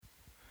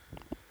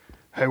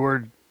Hey,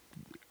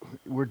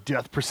 we're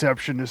Death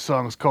Perception. This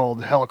song is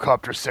called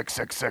Helicopter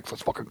 666.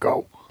 Let's fucking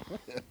go.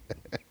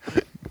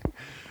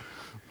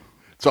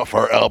 It's off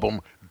our album,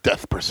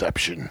 Death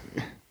Perception.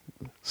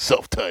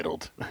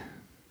 Self-titled.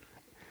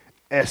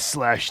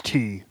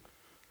 S/T.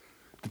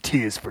 The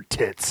T is for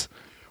tits.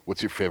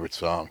 What's your favorite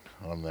song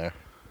on there?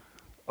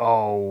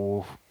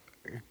 Oh,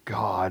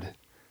 God.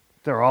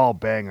 They're all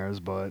bangers,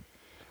 but...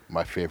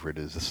 My favorite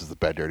is This is the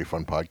Bad Dirty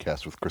Fun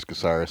Podcast with Chris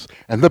Casares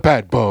and the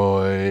bad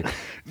boy,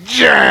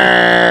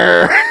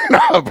 Jer.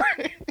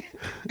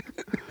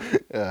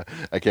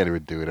 I can't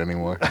even do it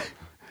anymore.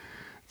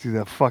 Dude,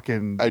 that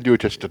fucking... I do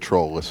it just to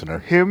troll listener.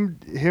 Him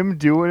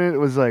doing it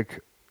was like...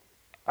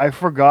 I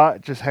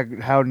forgot just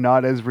how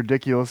not as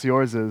ridiculous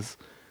yours is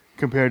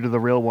compared to the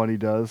real one he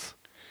does.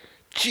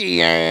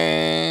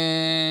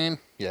 Jiiiieeeeeern.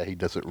 Yeah, he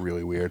does it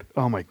really weird.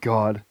 Oh, my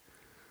God.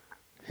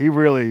 He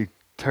really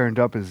turned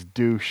up his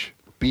douche.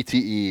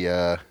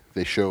 BTE,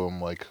 they show him,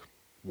 like,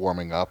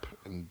 warming up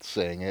and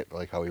saying it,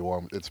 like how he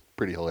warmed. It's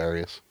pretty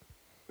hilarious.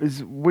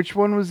 Which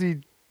one was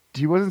he?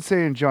 He wasn't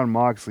saying John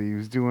Moxley. He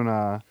was doing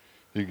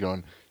You're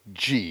going,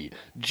 G,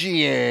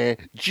 G,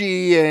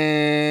 G.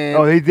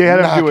 Oh, they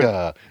had him do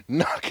it.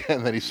 Naka,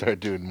 and then he started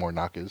doing more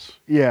Nakas.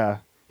 Yeah,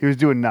 he was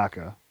doing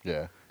Naka.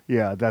 Yeah.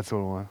 Yeah, that's what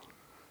it was.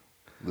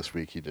 This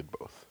week he did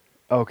both.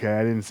 Okay,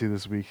 I didn't see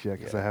this week yet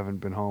because I haven't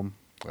been home.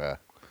 Yeah.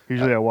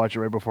 Usually I watch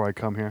it right before I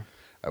come here.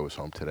 I was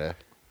home today,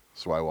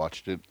 so I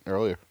watched it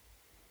earlier.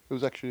 It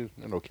was actually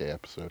an okay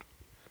episode.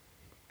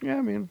 Yeah,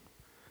 I mean,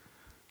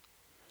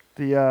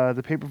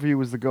 the pay-per-view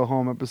was the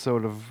go-home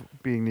episode of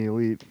Being the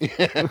Elite.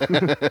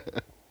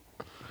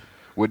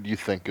 What do you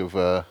think of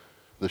the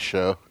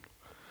show?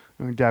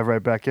 Let me dive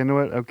right back into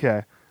it.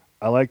 Okay,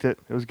 I liked it.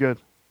 It was good.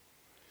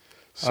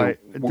 So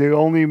The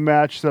only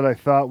match that I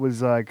thought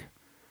was like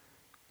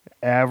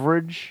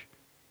average,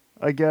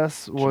 I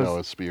guess, was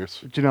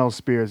Janela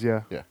Spears.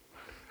 Yeah. Yeah.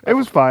 It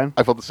was fine.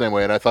 I felt the same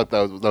way, and I thought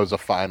that was a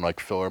fine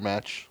like filler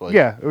match. Like,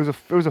 yeah, it was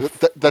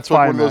that's fine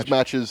like one of those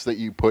match. matches that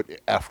you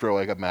put after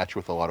like a match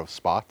with a lot of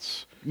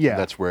spots. Yeah,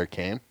 that's where it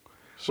came.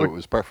 So it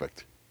was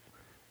perfect.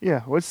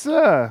 Yeah, what's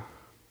I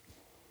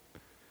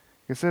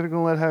guess they're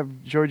gonna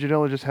have Joey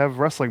Janela just have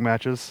wrestling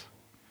matches.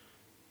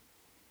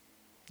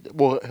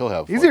 Well, he'll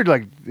have. Is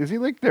he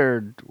like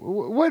their?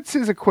 What's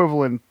his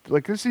equivalent?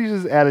 Like this is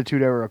his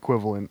Attitude Era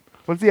equivalent.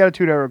 What's the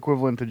Attitude Era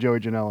equivalent to Joey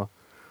Janela?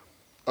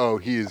 Oh,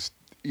 he's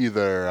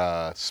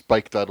either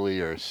Spike Dudley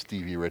or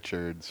Stevie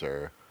Richards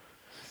or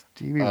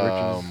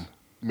Richards.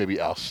 Maybe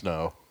Al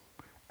Snow.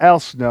 Al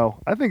Snow.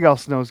 I think Al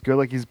Snow's good.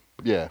 Like he's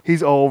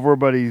over,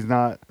 but he's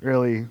not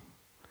really. You're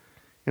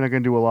not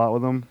gonna do a lot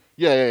with him.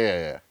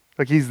 Yeah.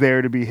 Like he's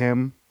there to be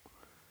him,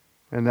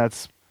 and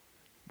that's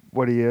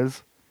what he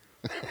is.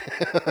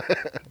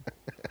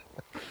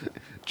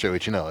 Joey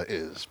Janela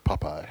is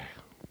Popeye.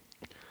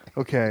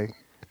 Okay,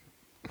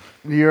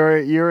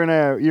 you're in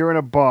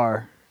a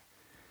bar.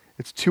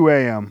 It's 2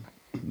 a.m.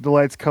 The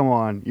lights come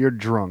on. You're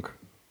drunk.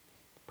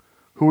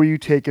 Who are you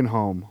taking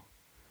home?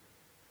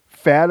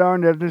 Fat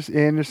Arn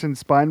Anderson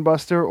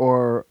Spinebuster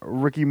or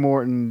Ricky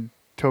Morton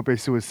Tope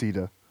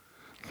Suicida?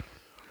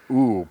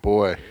 Ooh,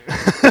 boy.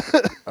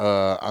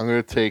 I'm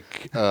going to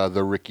take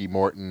the Ricky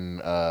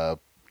Morton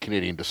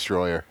Canadian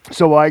Destroyer.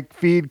 So my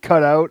feed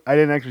cut out. I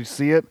didn't actually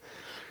see it.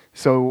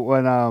 So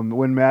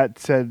when Matt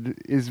said,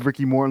 is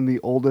Ricky Morton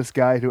the oldest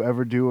guy to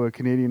ever do a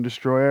Canadian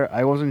Destroyer,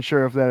 I wasn't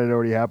sure if that had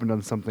already happened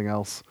on something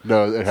else.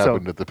 No, it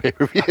happened at the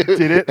pay-per-view.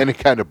 Did it? And it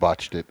kind of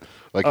botched it.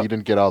 Like, he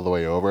didn't get all the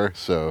way over,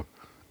 so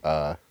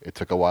it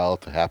took a while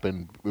to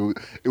happen.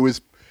 It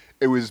was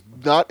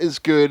not as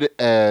good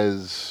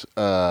as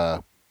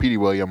Petey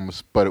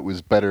Williams, but it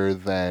was better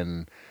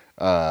than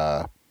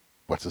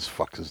what's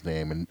his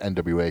name in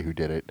NWA who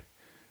did it.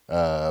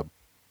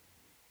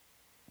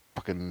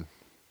 Fucking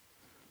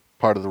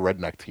part of the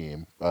redneck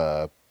team,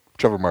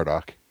 Trevor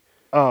Murdoch.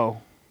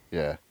 Oh.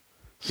 Yeah.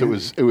 So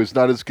it was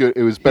not as good.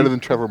 It was better than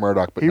Trevor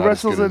Murdoch, but he not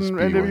wrestles as good in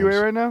as Petey NWA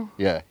Williams. right now?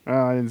 Yeah.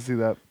 Oh, I didn't see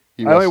that.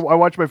 I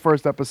watched my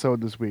first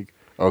episode this week.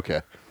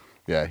 Okay.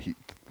 Yeah, a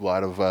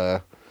lot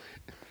of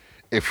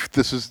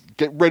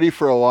get ready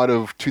for a lot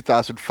of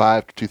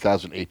 2005 to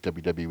 2008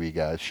 WWE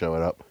guys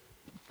showing up.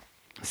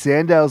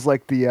 Sandow's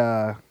like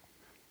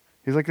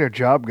he's like their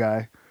job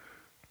guy.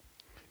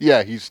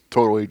 Yeah, he's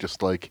totally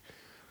just like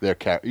their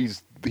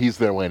he's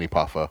their Lanny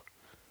Poffo.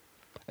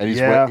 And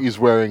he's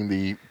wearing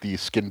the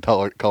skin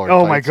color.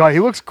 Oh my god, he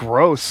looks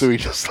gross. So he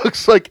just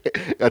looks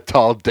like a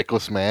tall,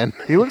 dickless man.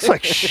 He looks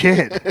like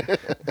shit.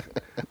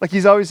 Like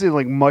he's obviously in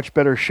like much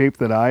better shape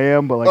than I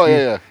am, but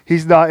like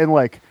he's not in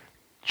like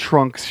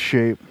Trunks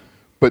shape.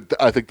 But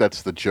I think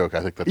that's the joke.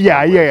 I think that's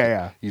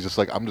yeah. He's just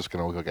like, I'm just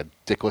gonna look like a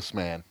dickless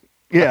man.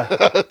 Yeah,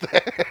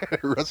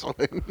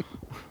 wrestling.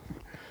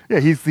 Yeah,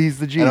 he's the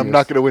genius. And I'm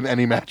not gonna win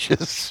any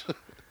matches.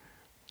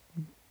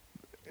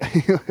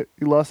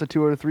 He lost a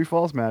 2 out of 3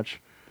 falls match.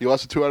 He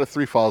lost a 2 out of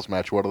 3 falls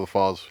match. One of the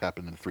falls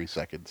happened in 3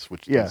 seconds,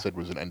 which they said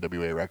was an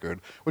NWA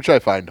record, which I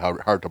find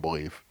hard to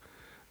believe.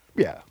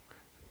 Yeah.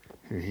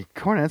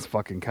 Cornette's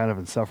fucking kind of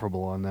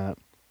insufferable on that.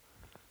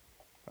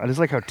 I just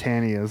like how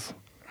tan he is.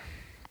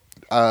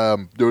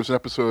 There was an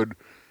episode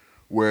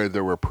where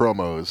there were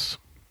promos,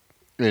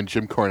 and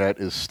Jim Cornette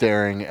is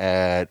staring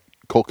at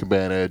Colt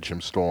Cabana,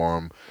 Jim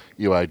Storm,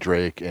 Eli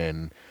Drake,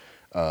 and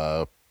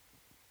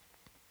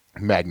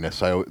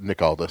Magnus,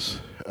 Nick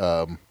Aldis.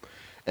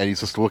 And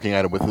he's just looking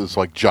at him with his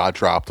like jaw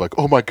dropped, like,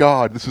 "Oh my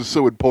God, this is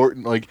so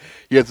important!" Like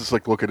he has this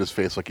like look at his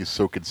face, like he's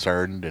so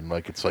concerned, and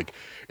like it's like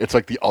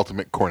the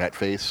ultimate Cornette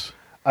face.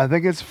 I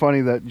think it's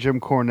funny that Jim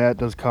Cornette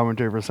does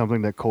commentary for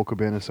something that Colt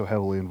Cabana is so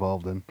heavily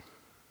involved in.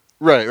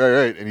 Right.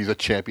 And he's a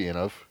champion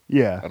of.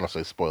 Yeah. Unless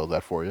I spoiled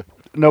that for you.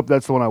 Nope,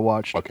 that's the one I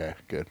watched. Okay,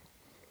 good.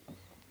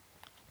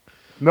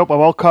 Nope, I'm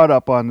all caught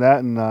up on that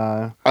and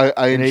I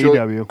in enjoy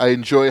AEW. I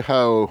enjoy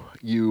how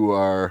you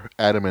are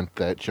adamant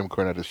that Jim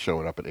Cornette is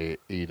showing up at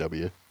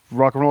AEW.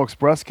 Rock and Roll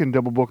Express can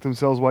double book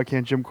themselves. Why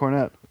can't Jim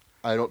Cornette?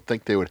 I don't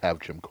think they would have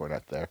Jim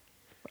Cornette there.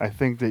 I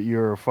think that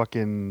you're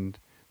fucking.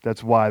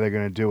 That's why they're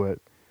gonna do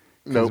it.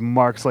 Because Nope.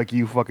 marks like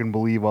you fucking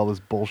believe all this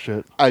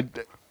bullshit. I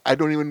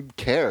don't even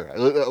care.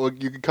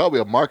 You can call me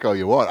a mark all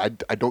you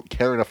want. I don't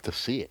care enough to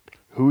see it.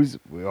 Who's?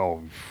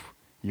 Oh,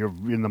 you're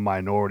in the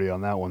minority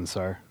on that one,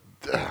 sir.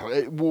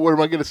 What am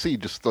I going to see?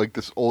 Just like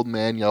this old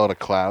man yell at a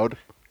cloud?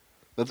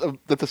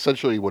 That's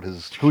essentially what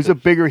his. Who's a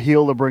bigger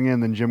heel to bring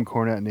in than Jim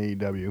Cornette in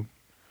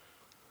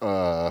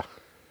AEW?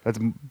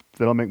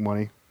 That'll make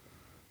money.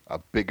 A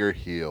bigger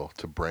heel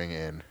to bring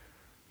in.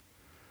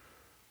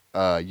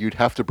 You'd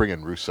have to bring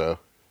in Russo.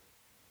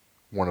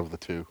 One of the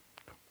two.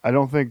 I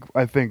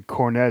think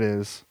Cornette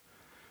is.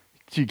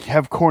 Do you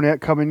have Cornette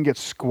come in and get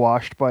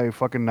squashed by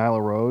fucking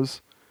Nyla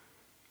Rose?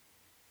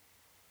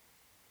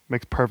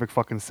 Makes perfect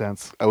fucking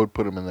sense. I would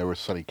put him in there with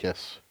Sonny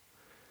Kiss.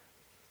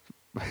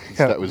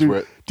 Yeah, That was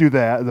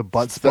the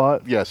butt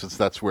spot. Since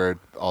that's where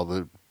all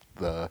the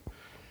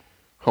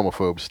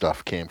homophobe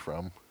stuff came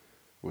from.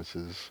 Was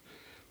his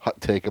hot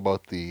take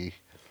about the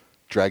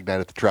drag night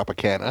at the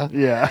Tropicana.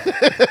 Yeah.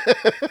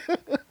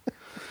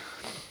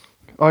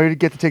 Oh, you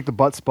get to take the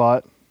butt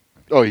spot.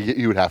 Oh,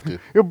 you would have to.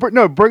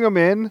 No, bring him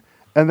in,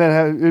 and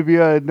then it'd be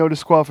a no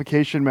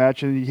disqualification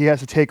match, and he has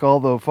to take all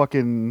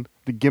the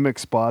gimmick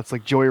spots.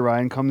 Like Joey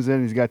Ryan comes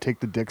in, he's got to take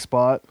the dick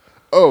spot.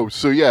 Oh,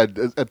 so yeah,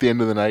 at the end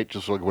of the night,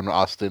 just like when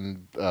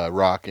Austin,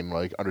 Rock, and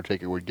like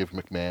Undertaker would give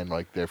McMahon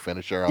like their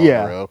finisher all in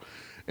a row.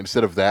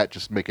 Instead of that,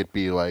 just make it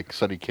be like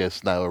Sonny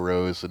Kiss, Nyla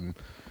Rose, and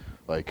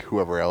like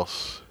whoever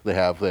else they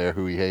have there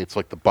who he hates,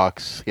 like the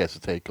Bucks. He has to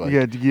take like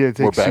take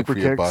more bad super for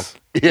your kicks.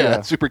 buck.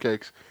 Yeah, super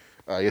kicks.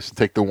 He has to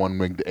take the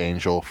one-winged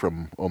angel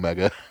from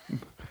Omega.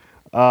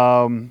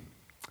 That'd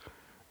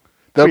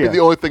be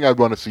the only thing I'd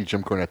want to see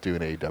Jim Cornette do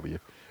in AEW. Is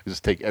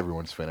just take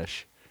everyone's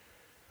finish.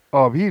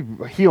 Oh,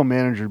 heel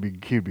manager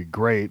he'd be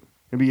great.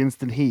 It'd be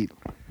instant heat.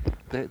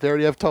 They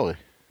already have Tully.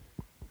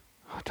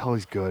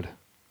 Tully's good.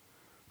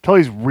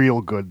 Tully's real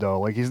good though.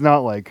 Like he's not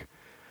like.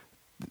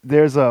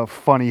 There's a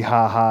funny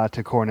ha-ha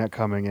to Cornette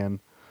coming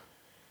in.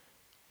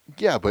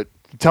 Yeah, but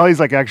Tully's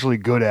like actually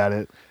good at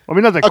it. I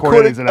mean, not that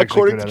Cornette isn't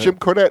actually good at it. According to Jim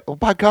Cornette, oh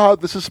my God,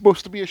 this is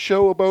supposed to be a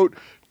show about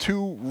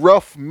two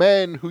rough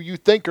men who you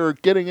think are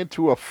getting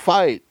into a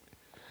fight.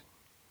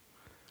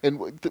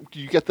 And do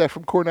you get that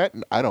from Cornette?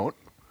 I don't.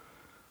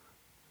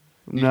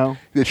 No.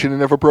 They should have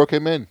never broke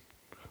him in.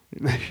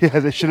 Yeah,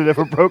 they should have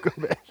never broke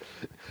him in.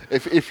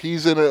 If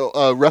he's in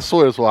a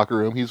wrestler's locker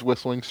room, he's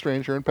whistling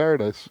 "Stranger in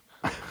Paradise."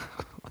 I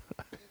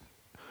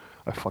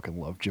fucking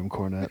love Jim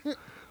Cornette.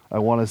 I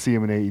want to see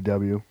him in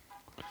AEW.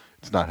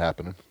 It's not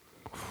happening.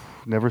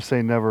 Never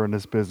say never in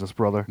this business,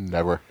 brother.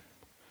 Never.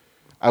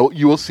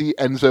 You will see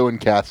Enzo and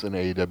Cass in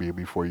AEW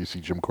before you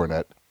see Jim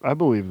Cornette. I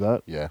believe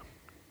that. Yeah.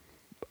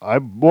 I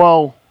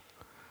don't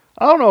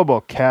know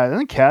about Cass. I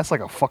think Cass is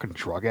like a fucking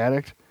drug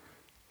addict.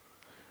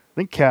 I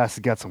think Cass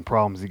has got some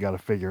problems he got to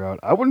figure out.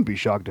 I wouldn't be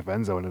shocked if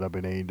Enzo ended up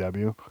in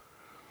AEW.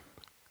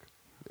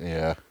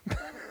 Yeah.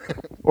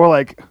 Or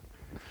like...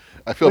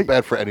 I feel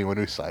bad for anyone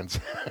who signs.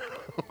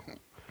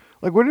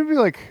 Like, wouldn't it be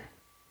like...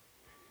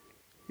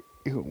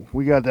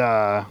 We got,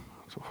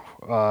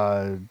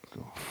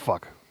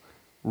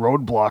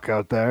 Roadblock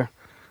out there.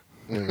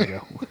 There we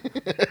go.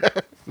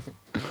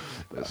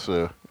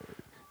 So,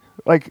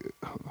 like,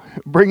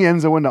 bring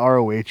Enzo into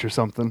ROH or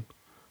something.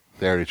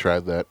 they already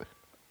tried that.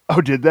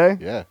 Oh, did they?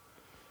 Yeah.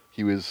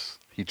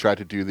 He tried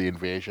to do the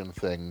invasion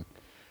thing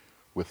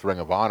with Ring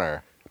of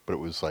Honor, but it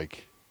was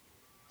like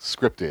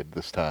scripted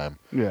this time.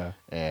 Yeah.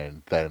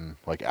 And then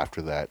like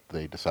after that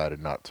they decided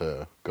not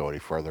to go any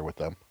further with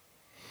them.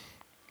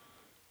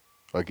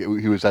 Like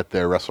he was at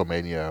their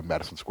WrestleMania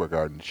Madison Square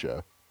Garden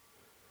show.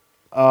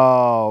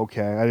 Oh,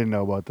 okay. I didn't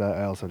know about that.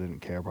 I also didn't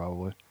care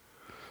probably.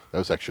 That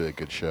was actually a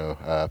good show.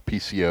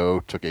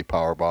 PCO took a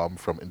power bomb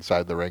from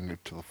inside the ring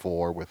to the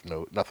floor with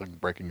nothing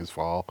breaking his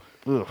fall.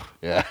 Ugh.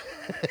 Yeah,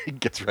 he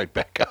gets right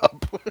back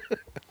up.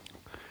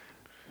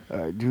 All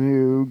right, do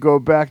you go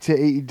back to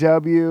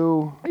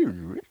AEW?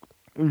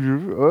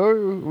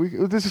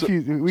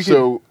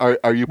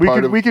 Are you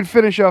part of? We could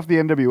finish off the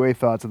NWA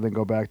thoughts and then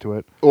go back to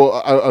it.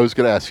 Well, I was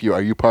going to ask you: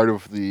 are you part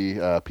of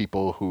the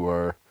people who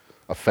are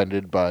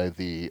offended by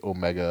the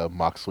Omega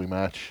Moxley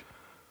match?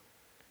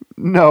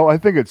 No, I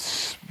think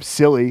it's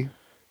silly.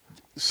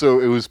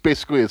 So it was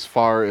basically as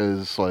far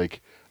as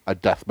like a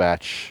death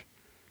match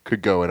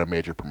could go in a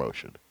major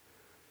promotion.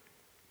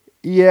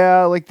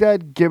 Yeah, like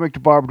that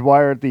gimmicked barbed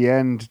wire at the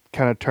end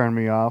kind of turned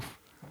me off.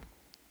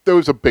 There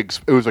was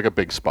it was like a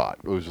big spot.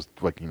 It was just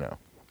like,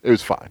 it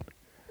was fine.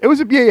 It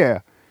was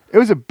yeah. It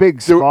was a big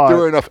There spot.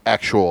 were enough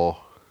actual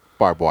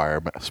barbed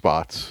wire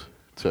spots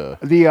to.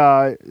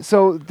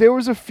 So there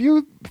was a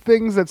few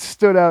things that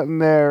stood out in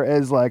there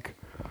as like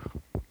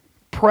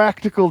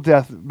practical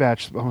death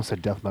match. I almost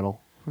said death metal.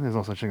 There's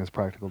no such thing as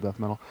practical death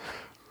metal.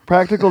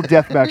 Practical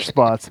death match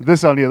spots.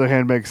 This, on the other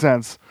hand, makes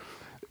sense.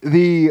 So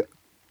you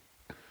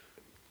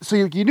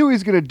knew he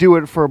was going to do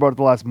it for about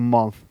the last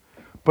month,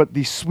 but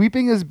the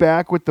sweeping his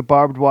back with the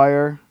barbed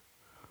wire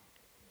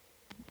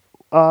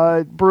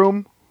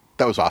broom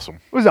That was awesome.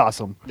 was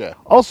awesome. Yeah.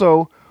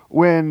 Also,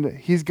 when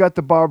he's got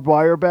the barbed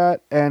wire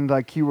bat and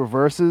like he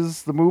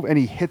reverses the move and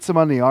he hits him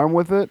on the arm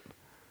with it,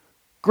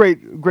 great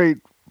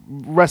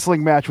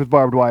wrestling match with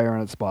barbed wire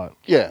in its spot.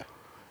 Yeah.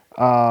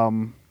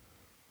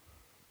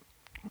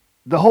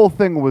 The whole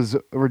thing was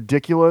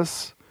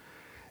ridiculous,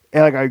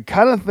 and like I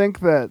kind of think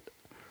that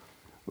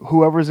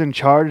whoever's in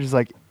charge is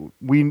like,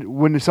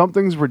 when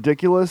something's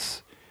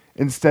ridiculous,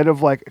 instead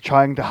of like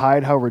trying to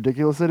hide how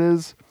ridiculous it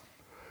is,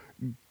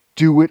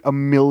 do it a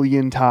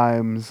million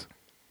times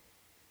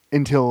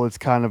until it's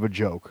kind of a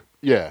joke.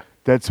 Yeah.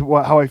 That's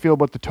how I feel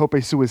about the Tope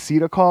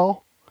Suicida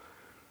call,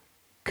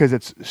 because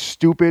it's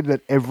stupid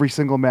that every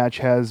single match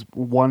has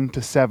 1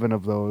 to 7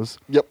 of those.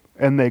 Yep.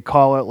 And they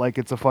call it like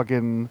it's a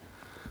fucking,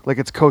 like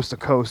it's coast to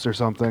coast or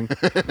something.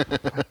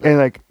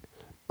 And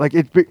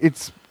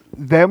it's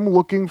them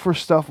looking for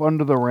stuff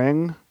under the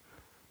ring.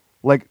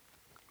 Like,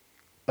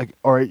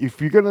 all right,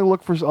 if you're gonna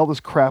look for all this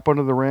crap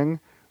under the ring,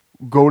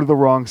 go to the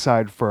wrong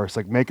side first.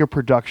 Like, make a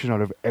production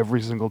out of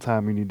every single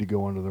time you need to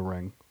go under the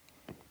ring.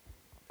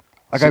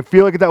 Like, I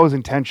feel like that was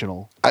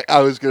intentional. I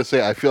was gonna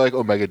say I feel like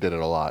Omega did it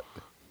a lot.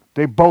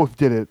 They both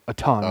did it a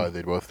ton. Oh,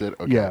 they both did.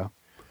 Okay. Yeah.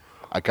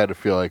 I kind of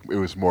feel like it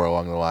was more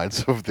along the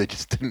lines of they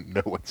just didn't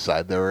know what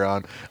side they were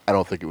on. I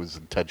don't think it was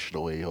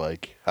intentionally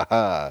like,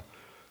 haha,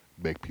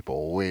 make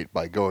people wait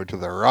by going to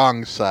the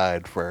wrong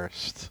side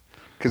first,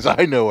 because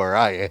I know where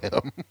I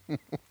am.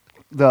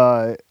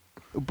 But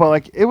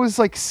like it was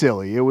like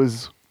silly. It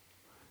was.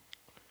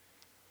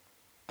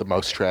 The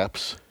mouse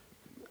traps.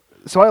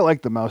 So I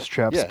like the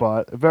mousetrap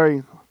spot.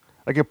 Very,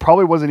 like it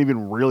probably wasn't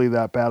even really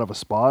that bad of a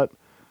spot.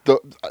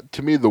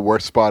 To me, the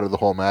worst spot of the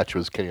whole match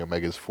was Kenny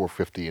Omega's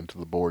 450 into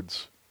the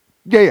boards.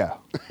 Yeah.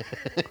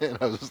 And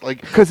I was just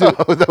like,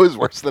 that was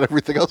worse than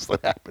everything else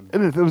that happened.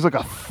 And it was like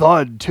a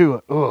thud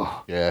too.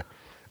 Ugh. Yeah,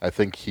 I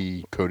think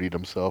he Cody'd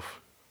himself.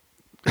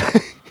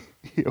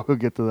 We'll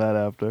get to that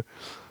after.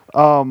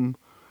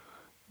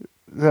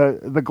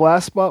 The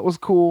glass spot was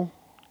cool.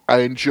 I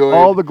enjoyed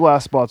all the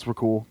glass spots were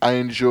cool. I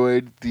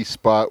enjoyed the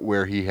spot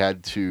where he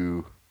had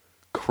to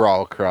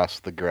crawl across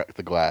the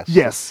glass.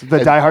 Yes,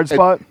 the Die Hard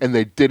spot. And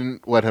they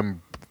didn't let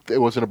him. It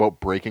wasn't about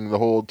breaking the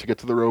hold to get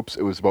to the ropes.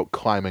 It was about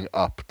climbing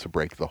up to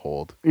break the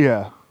hold.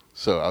 Yeah.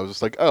 So I was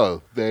just like,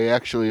 oh, they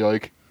actually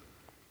like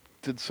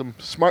did some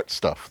smart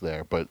stuff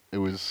there, but it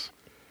was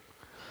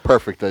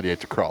perfect that he had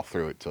to crawl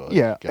through it to.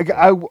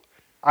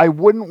 I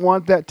wouldn't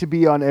want that to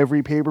be on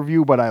every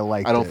pay-per-view, but I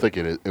liked it. I don't think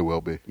it will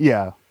be.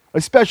 Yeah.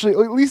 Especially,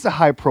 at least a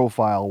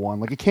high-profile one.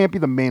 Like, it can't be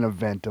the main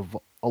event of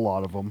a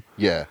lot of them.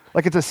 Yeah.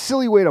 Like, it's a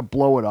silly way to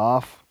blow it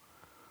off,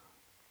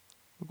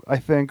 I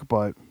think,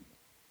 but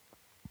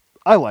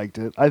I liked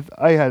it.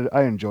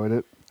 I enjoyed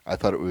it. I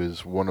thought it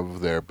was one of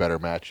their better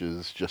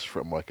matches just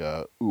from, like,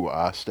 a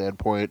ooh-ah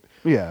standpoint.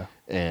 Yeah.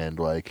 And,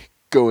 like,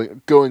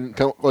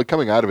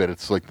 coming out of it,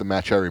 it's, like, the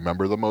match I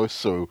remember the most.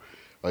 So,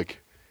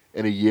 like,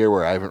 in a year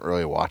where I haven't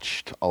really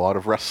watched a lot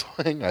of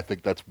wrestling, I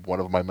think that's one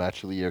of my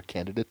match of the year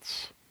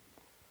candidates.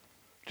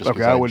 Just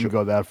okay, I wouldn't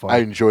go that far. I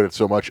enjoyed it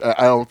so much.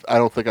 I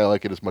don't think I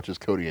like it as much as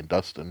Cody and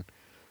Dustin.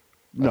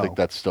 No. I think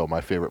that's still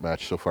my favorite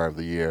match so far of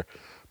the year.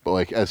 But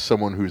like as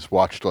someone who's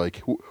watched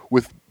like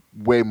with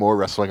way more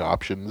wrestling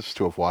options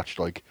to have watched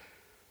like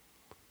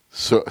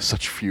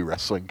such few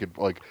wrestling,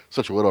 like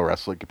such little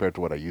wrestling compared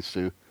to what I used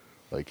to,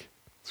 like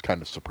it's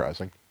kind of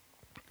surprising.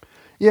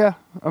 Yeah,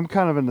 I'm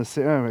kind of in the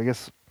same. I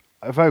guess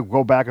if I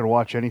go back and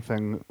watch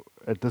anything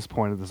at this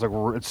point, it's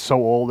like it's so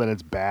old and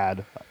it's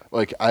bad.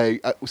 Like I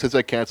since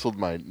I canceled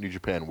my New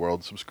Japan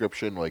World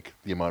subscription, like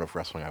the amount of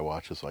wrestling I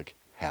watch is like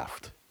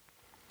halved.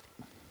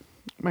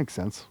 Makes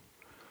sense.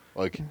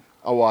 Like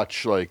I'll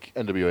watch like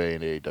NWA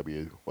and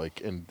AEW,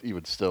 like, and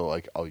even still,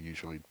 like I'll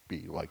usually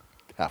be like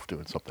half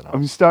doing something else.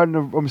 I'm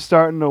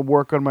starting to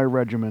work on my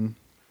regimen.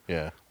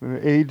 Yeah.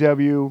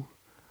 AEW,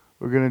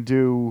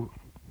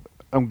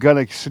 I'm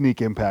gonna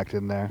sneak Impact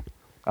in there.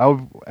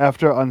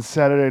 After on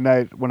Saturday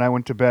night when I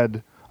went to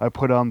bed, I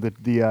put on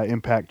the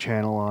Impact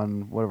channel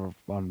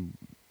on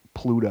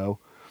Pluto.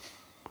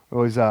 It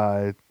was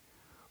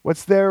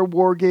what's their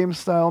War Games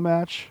style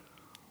match?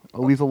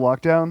 A Lethal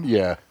Lockdown?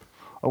 Yeah.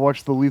 I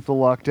watched the Lethal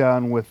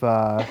Lockdown with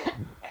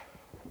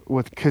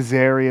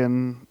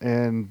Kazarian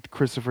and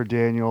Christopher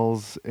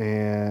Daniels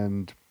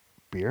and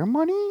Beer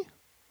Money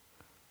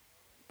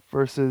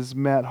versus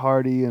Matt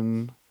Hardy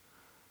and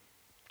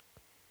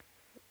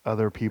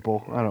other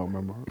people. I don't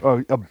remember.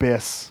 Oh,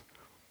 Abyss.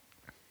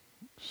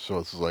 So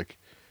this is like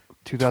I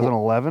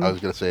 2011. was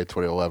gonna say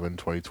 2011,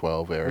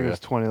 2012 I think it area. was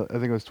 20. I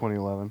think it was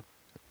 2011.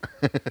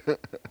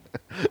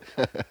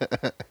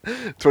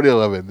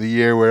 2011, the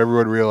year where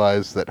everyone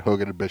realized that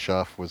Hogan and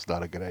Bischoff was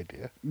not a good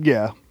idea.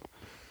 Yeah,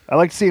 I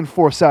like seeing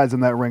four sides in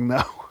that ring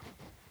though.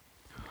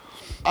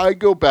 I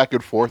go back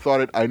and forth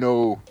on it. I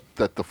know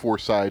that the four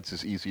sides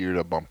is easier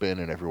to bump in,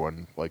 and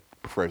everyone like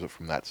prefers it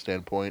from that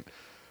standpoint.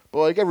 But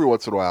like every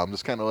once in a while, I'm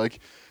just kind of like,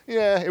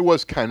 yeah, it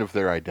was kind of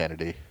their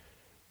identity.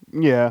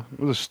 Yeah, it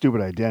was a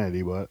stupid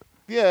identity, but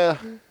Yeah,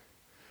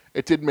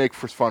 it did make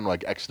for fun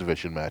like X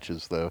Division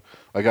matches though.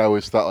 Like I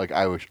always thought like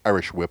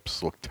Irish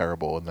whips looked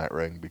terrible in that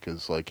ring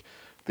because like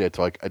they had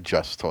to like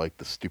adjust to like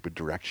the stupid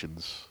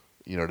directions.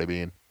 You know what I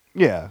mean?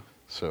 yeah,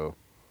 So,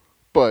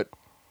 but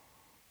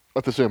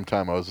at the same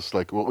time, I was just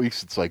like, well, at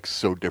least it's like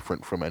so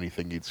different from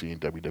anything you'd see in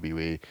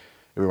WWE. It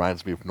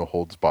reminds me of No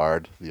Holds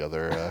Barred, the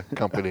other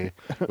company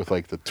with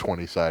like the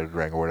 20-sided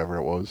ring or whatever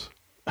it was.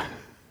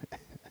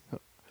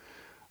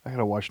 I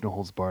gotta watch No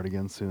Holds Barred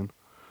again soon.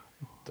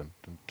 Dun,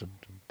 dun, dun,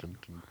 dun, dun,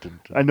 dun, dun,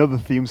 dun. I know the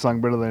theme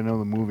song better than I know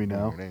the movie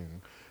now.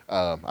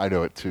 I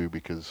know it too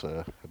because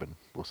I've been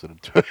listening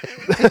to it.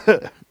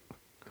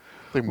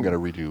 I think I'm gonna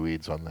redo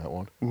leads on that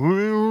one.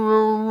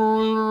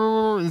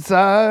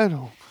 Inside.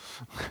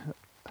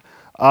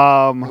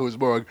 It was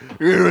more like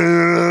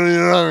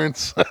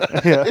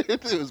Yeah,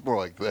 it was more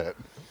like that.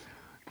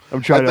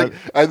 I'm trying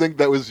I think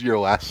that was your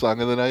last song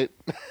of the night.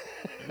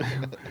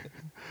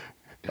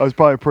 I was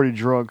probably pretty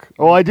drunk.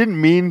 Oh, I didn't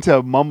mean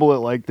to mumble it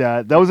like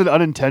that. That was an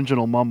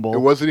unintentional mumble. It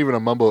wasn't even a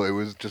mumble. It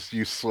was just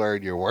you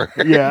slurring your words.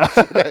 Yeah.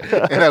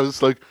 And I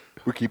was like,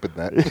 we're keeping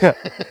that. Yeah.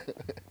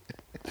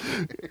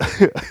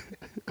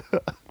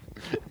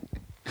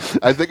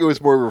 I think it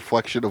was more a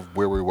reflection of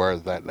where we were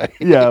that night.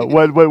 Yeah.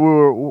 What we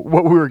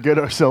were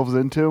getting ourselves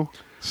into.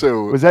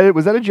 So Was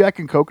that a Jack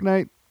and Coke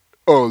night?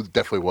 oh, it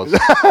definitely was. I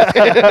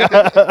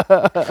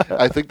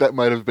think that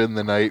might have been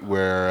the night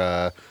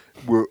where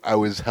I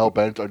was hell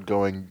bent on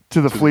going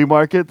To the flea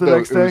market the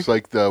next It day? was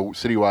like the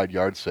citywide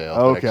yard sale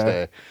the next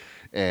day,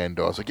 and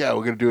I was like, "Yeah,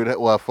 we're gonna do it.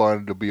 We'll have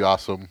fun. It'll be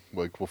awesome.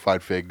 Like we'll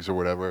find figs or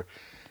whatever."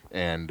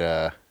 And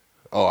I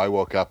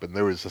woke up and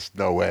there was just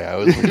no way. I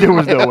was like, There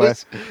was no way.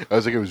 I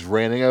was like, it was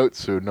raining out.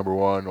 So number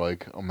one,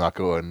 like I'm not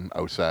going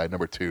outside.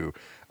 Number two,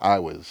 I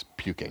was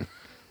puking.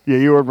 Yeah,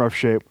 you were in rough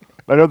shape.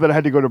 I know that I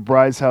had to go to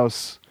Bry's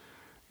house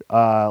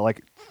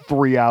like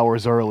 3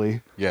 hours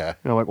early. Yeah,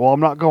 I'm like, well,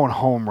 I'm not going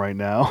home right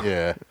now.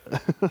 yeah.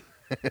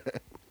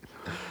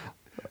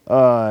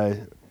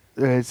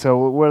 So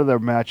what other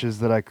matches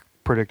that I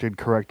predicted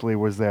correctly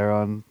was there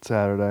on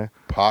Saturday?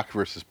 Pac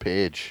versus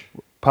Paige.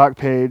 Pac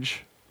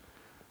Page.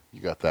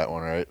 You got that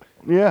one right.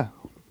 Yeah.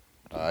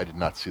 I did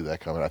not see that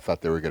coming. I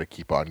thought they were going to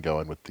keep on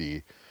going with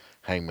the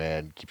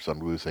Hangman keeps on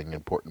losing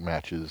important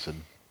matches,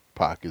 and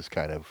Pac is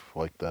kind of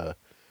like the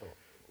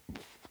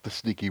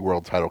sneaky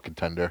world title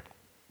contender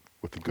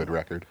with a good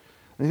record.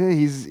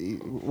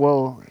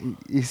 Well,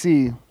 you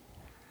see,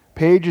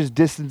 Page is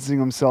distancing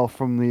himself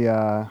from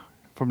the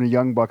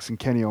Young Bucks and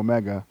Kenny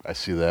Omega, I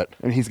see that.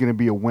 and he's going to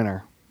be a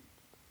winner.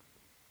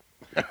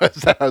 Is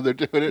that how they're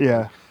doing it?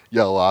 Yeah.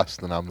 You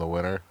lost, and I'm the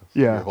winner. So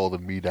Yeah. You're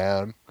holding me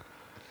down.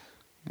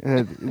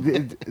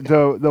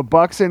 The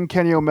Bucks and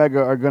Kenny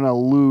Omega are going to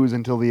lose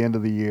until the end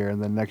of the year,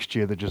 and then next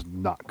year they're just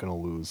not going to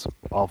lose.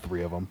 All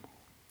three of them.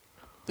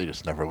 They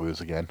just never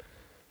lose again.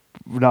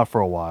 Not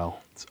for a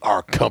while. It's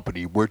our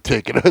company. We're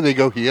taking it. They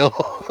go heel.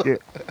 Yeah.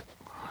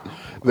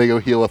 They go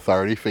heel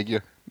authority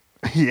figure.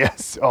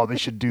 Yes. Oh, they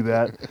should do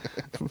that.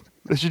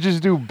 They should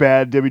just do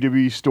bad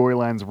WWE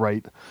storylines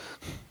right.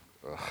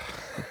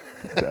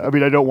 I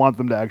mean, I don't want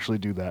them to actually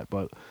do that,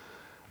 but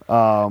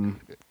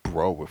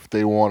Bro, if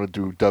they want to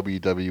do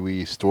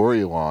WWE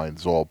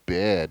storylines all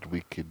bad,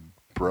 you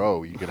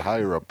could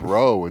hire a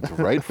bro and to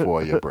write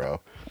for you,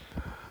 bro.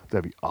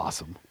 that'd be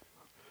awesome.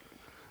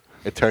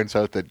 It turns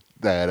out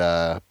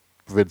that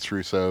Vince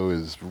Russo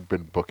has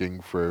been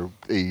booking for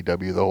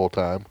AEW the whole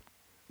time.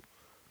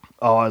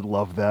 Oh, I'd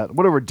love that.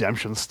 What a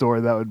redemption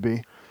story that would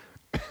be.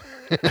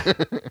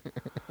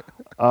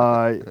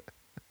 I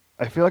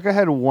feel like I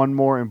had one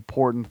more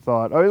important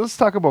thought. All right, let's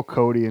talk about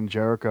Cody and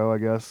Jericho, I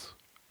guess,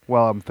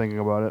 while I'm thinking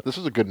about it. This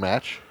was a good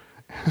match.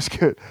 It's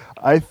good.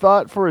 I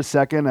thought for a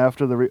second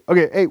after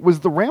okay, hey,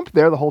 was the ramp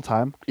there the whole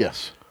time?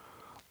 Yes.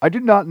 I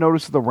did not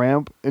notice the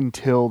ramp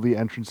until the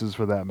entrances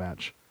for that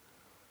match.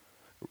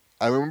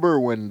 I remember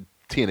when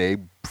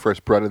TNA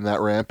first brought in that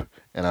ramp,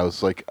 and I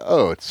was like,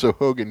 oh, it's so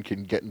Hogan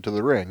can get into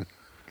the ring.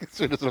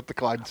 So he doesn't have to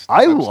climb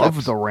I steps.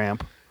 love the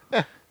ramp.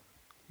 Yeah.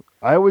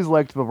 I always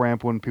liked the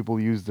ramp when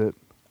people used it.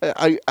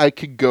 I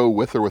could go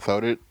with or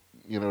without it.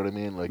 You know what I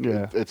mean? Like,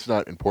 Yeah. it's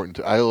not important.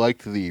 I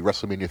liked the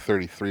WrestleMania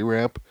 33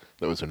 ramp.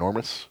 That was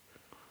enormous.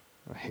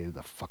 I hated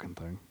the fucking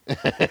thing.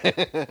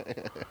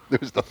 There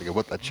was nothing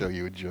about that show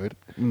you enjoyed.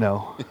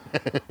 No.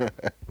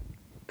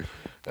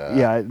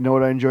 Yeah, I know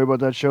what I enjoy about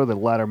that show? The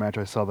ladder match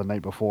I saw the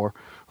night before.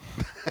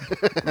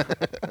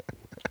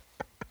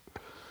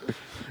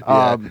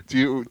 Yeah. Um,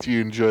 Do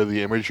you enjoy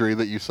the imagery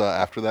that you saw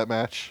after that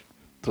match?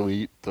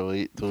 Delete.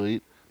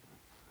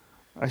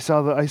 I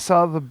saw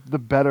the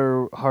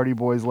better Hardy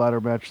Boys ladder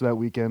match that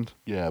weekend.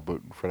 Yeah,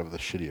 but in front of the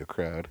shittier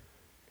crowd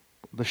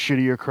The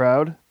shittier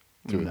crowd.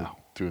 doing No.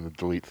 the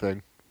delete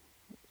thing.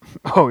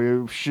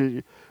 Oh,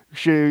 shit.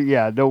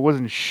 Yeah, no, it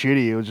wasn't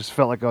shitty. It just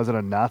felt like I was at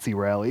a Nazi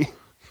rally.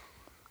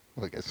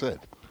 Like I said,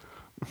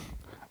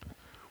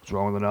 What's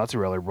wrong with the Nazi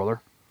rally,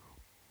 brother?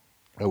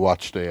 I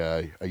watched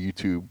a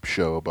YouTube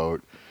show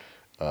about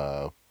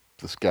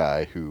this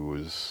guy who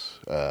was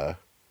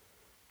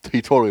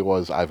he totally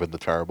was Ivan the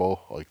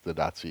Terrible, like the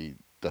Nazi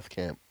death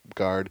camp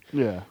guard,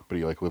 Yeah. but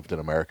he like lived in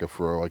America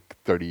for like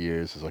 30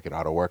 years as like an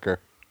auto worker.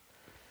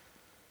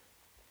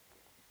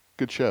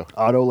 Good show.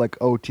 Otto, like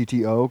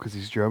OTTO, because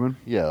he's German.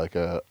 Yeah, like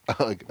a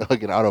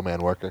like an auto man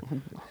worker.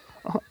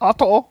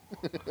 Otto.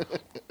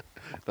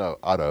 No,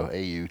 auto,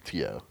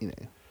 AUTO. You know.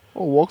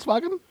 Oh,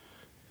 Volkswagen?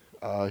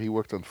 He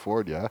worked on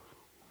Ford, yeah.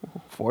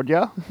 Ford,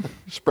 yeah.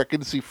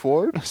 Sprechen Sie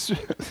Ford?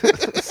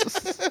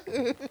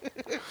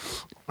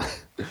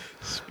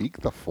 Speak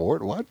the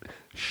Ford? What?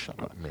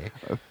 Shut up, man.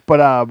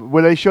 But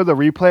when they showed the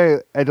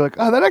replay, I'd like,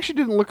 oh, that actually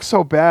didn't look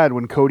so bad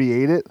when Cody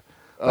ate it.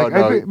 Oh, Like,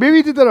 no. maybe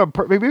he did that on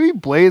maybe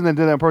Blade then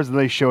did that on purpose, and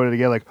they showed it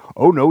again. Like,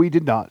 oh no, he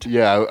did not.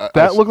 Yeah,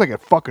 That looked like it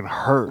fucking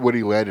hurt. when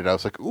he landed, I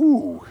was like,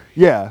 ooh.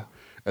 Yeah.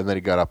 And then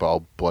he got up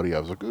all bloody. I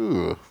was like,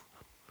 ooh.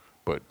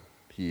 But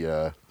he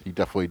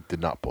definitely did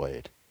not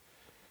blade.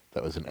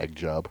 That was an egg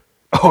job.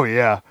 Oh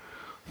yeah.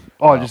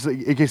 Oh, Wow.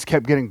 it just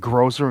kept getting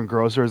grosser and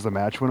grosser as the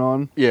match went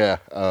on. Yeah.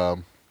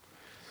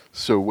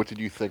 So what did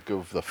you think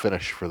of the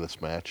finish for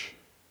this match?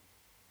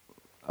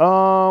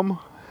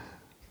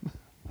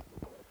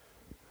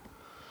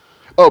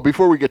 Oh,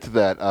 before we get to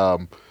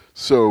that,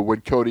 so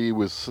when Cody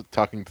was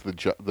talking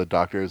to the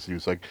doctors, he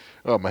was like,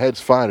 "Oh, my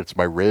head's fine. It's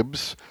my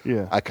ribs."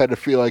 Yeah. I kind of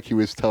feel like he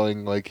was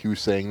saying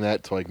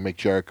that to like make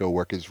Jericho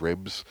work his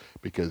ribs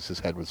because his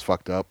head was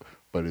fucked up,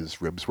 but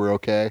his ribs were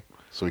okay,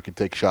 so he could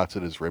take shots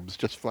at his ribs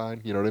just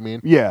fine. You know what I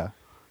mean? Yeah.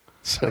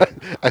 So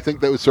I think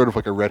that was sort of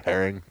like a red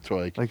herring to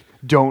like. Like,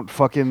 don't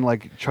fucking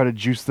like try to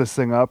juice this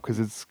thing up because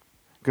it's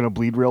gonna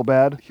bleed real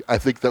bad. I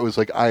think that was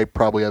like I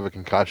probably have a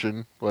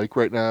concussion like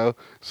right now,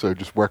 so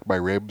just work my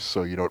ribs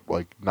so you don't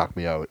like knock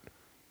me out.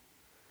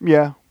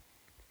 Yeah.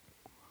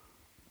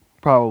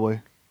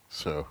 Probably.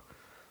 So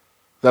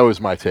that was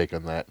my take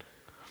on that.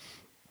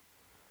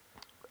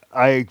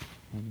 I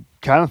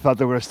kind of thought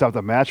they were gonna stop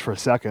the match for a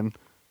second.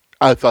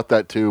 I thought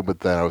that too,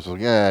 but then I was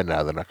like, yeah,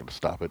 no, they're not going to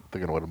stop it. They're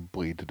going to let him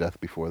bleed to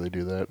death before they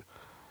do that.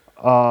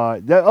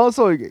 That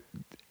also,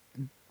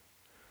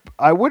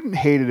 I wouldn't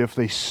hate it if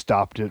they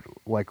stopped it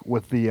like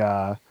with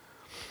the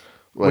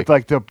with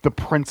like the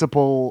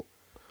principal.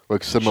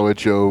 Like Samoa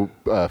Joe,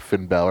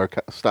 Finn Balor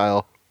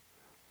style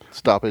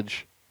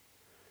stoppage.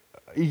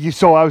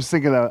 So I was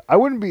thinking that I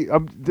wouldn't be.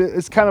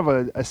 It's kind of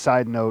a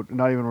side note,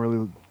 not even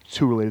really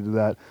too related to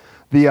that.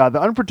 The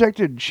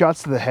unprotected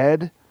shots to the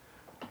head.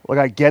 Like,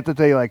 I get that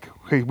they like,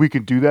 hey, we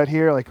can do that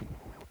here. Like,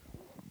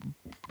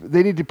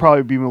 they need to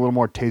probably be a little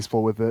more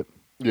tasteful with it.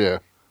 Yeah.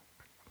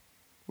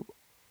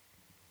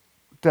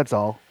 That's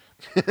all.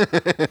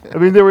 I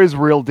mean, there is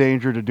real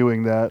danger to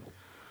doing that.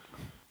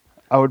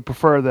 I would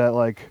prefer that,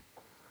 like,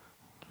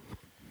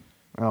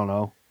 I don't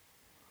know.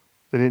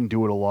 They didn't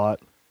do it a lot.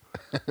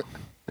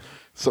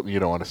 Something you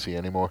don't want to see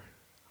anymore.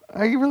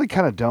 I really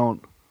kind of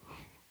don't.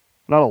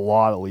 Not a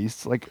lot, at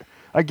least. Like,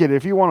 I get it.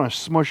 If you want to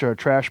smush a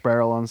trash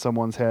barrel on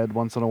someone's head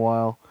once in a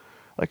while,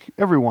 like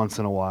every once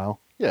in a while,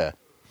 Yeah.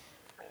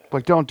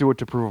 like don't do it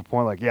to prove a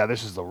point. Like, yeah,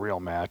 this is the real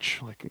match.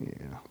 Like,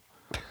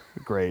 yeah,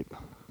 great.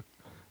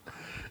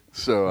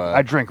 So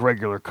I drink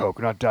regular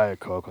Coke, not Diet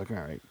Coke. Like, all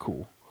right,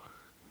 cool.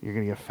 You're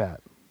gonna get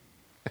fat.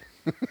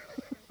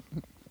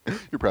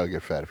 you probably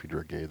get fat if you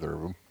drink either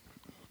of them,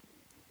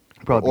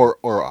 Probably,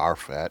 or are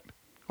fat.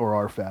 or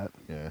are fat.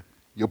 Yeah.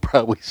 You'll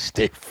probably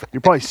stay fat.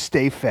 You'll probably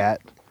stay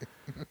fat.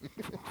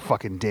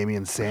 Fucking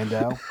Damian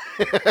Sandow.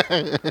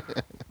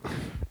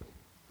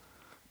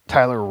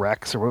 Tyler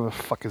Rex, or whatever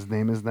the fuck his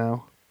name is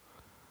now.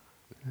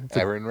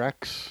 Aaron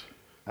Rex.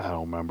 I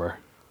don't remember.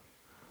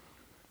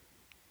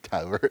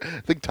 I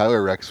think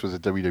Tyler Rex was a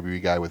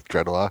WWE guy with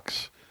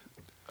dreadlocks.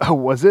 Oh,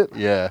 was it?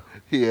 Yeah.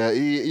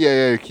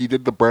 He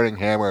did the Burning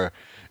Hammer,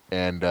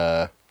 and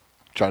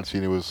John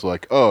Cena was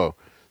like, "Oh,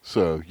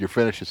 so your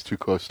finish is too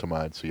close to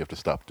mine, so you have to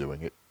stop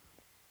doing it."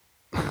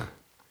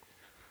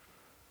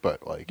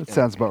 But like, That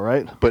sounds about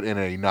right. but in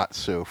a not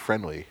so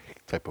friendly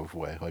type of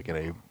way, like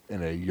in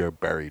a you're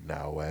buried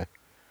now way.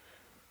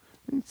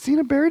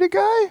 Cena buried a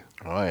guy?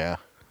 Oh yeah.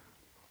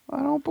 I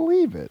don't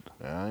believe it.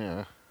 Oh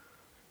yeah.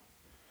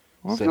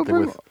 Well, Same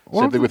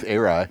thing with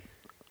A-Rye.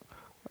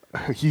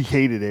 He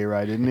hated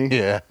A-Rye, didn't he?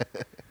 Yeah.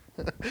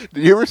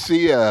 Did you ever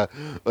see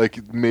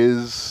like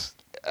Miz,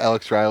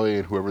 Alex Riley,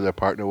 and whoever their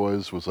partner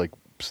was like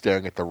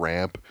staring at the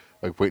ramp,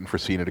 like waiting for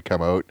Cena to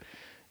come out,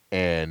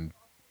 and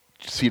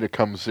Cena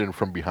comes in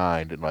from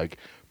behind and like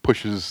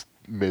pushes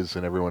Miz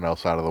and everyone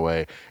else out of the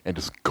way and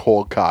just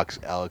cold cocks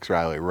Alex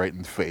Riley right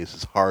in the face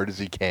as hard as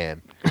he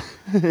can.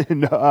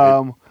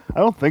 No, I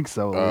don't think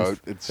so. At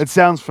least It's it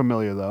sounds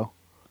familiar though.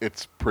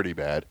 it's pretty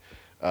bad.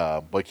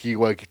 Like he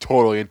like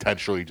totally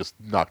intentionally just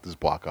knocked his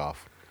block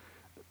off.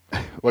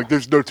 Like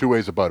there's no two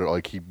ways about it.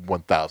 Like he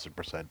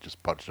 1000%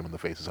 just punched him in the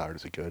face as hard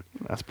as he could.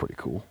 That's pretty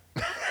cool.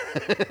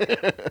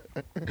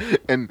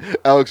 And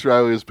Alex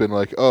Riley has been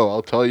like, "Oh,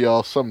 I'll tell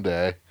y'all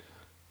someday,"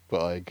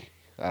 but like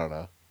I don't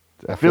know.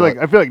 I feel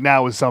like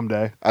now is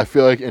someday. I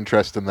feel like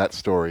interest in that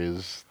story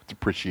is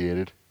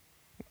depreciated.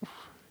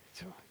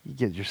 You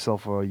get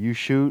yourself a you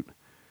shoot.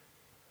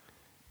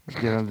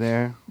 Get him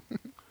there.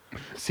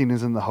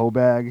 Cena's in the hoe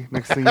bag.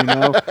 Next thing you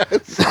know.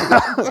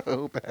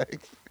 Hoe bag.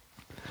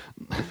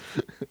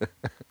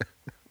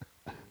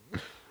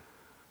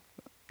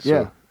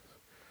 Yeah.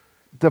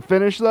 The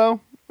finish though,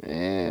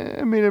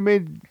 I mean, it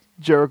made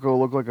Jericho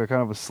look like a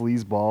kind of a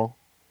sleazeball.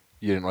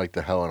 You didn't like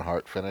the Hell and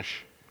Heart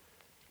finish?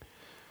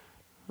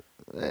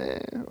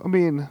 I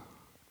mean,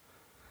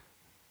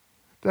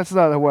 that's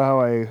not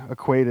how I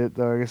equate it,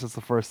 though. I guess it's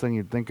the first thing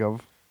you'd think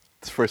of.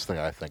 It's the first thing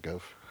I think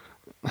of.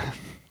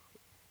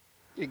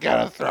 You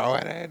gotta throw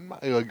it in.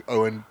 Like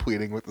Owen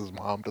pleading with his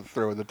mom to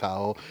throw in the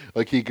towel.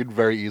 Like he could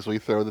very easily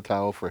throw the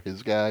towel for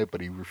his guy, but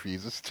he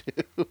refuses to.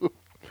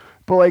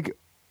 But like,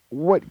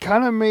 what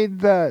kind of made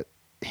that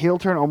heel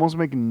turn almost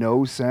make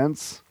no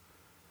sense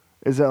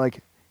is that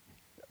like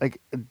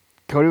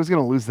Cody was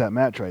gonna lose that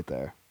match right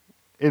there.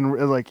 In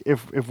like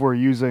if we're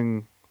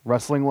using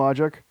wrestling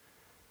logic,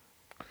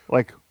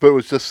 like. But it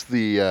was just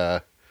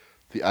the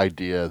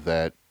idea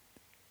that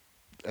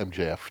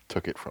MJF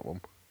took it from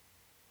him.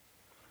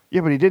 Yeah,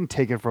 but he didn't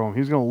take it from him.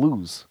 He was gonna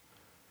lose.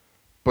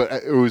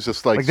 But it was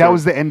just like that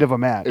was the end of a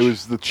match. It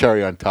was the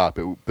cherry on top.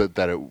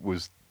 That it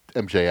was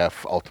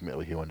MJF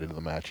ultimately who ended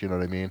the match. You know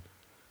what I mean?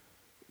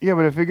 Yeah,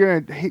 but if you're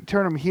gonna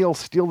turn him heel,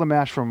 steal the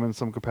match from him in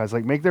some capacity,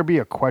 like make there be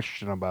a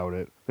question about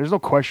it. There's no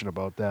question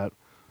about that.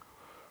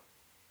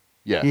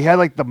 Yeah. He had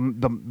like the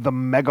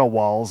mega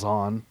walls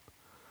on.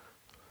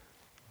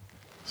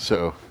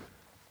 So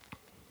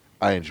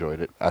I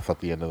enjoyed it. I thought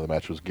the end of the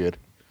match was good.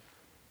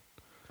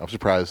 I'm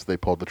surprised they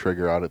pulled the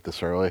trigger on it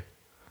this early.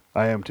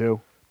 I am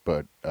too.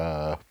 But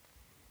I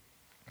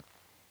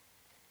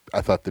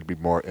thought there'd be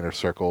more inner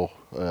circle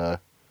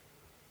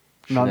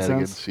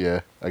Nonsense.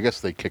 Yeah, I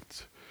guess they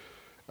kicked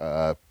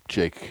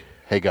Jake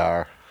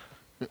Hagar,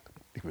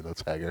 even though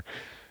it's Hagar.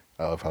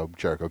 I love how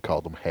Jericho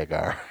called him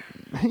Hagar.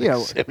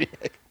 Yeah.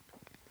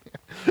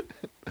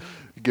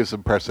 It gives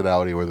him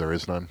personality where there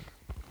is none.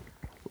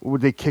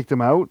 Would they kicked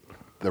him out?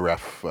 The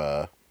ref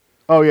Oh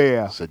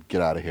yeah. said,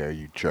 "Get out of here,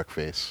 you jerk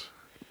face."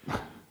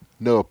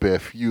 No,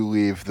 Biff, you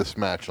leave this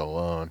match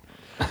alone.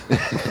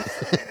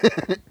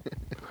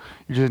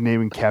 You're just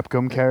naming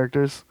Capcom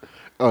characters?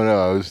 Oh,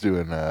 no, I was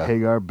doing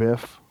Hagar,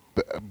 Biff.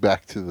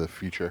 Back to the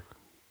Future.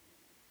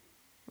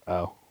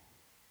 Oh.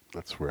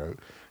 That's where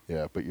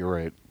yeah, but you're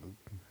right.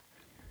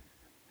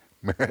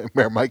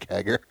 Mayor Mike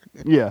Hagar.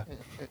 Yeah.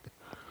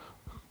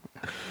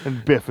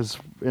 And Biff is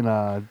in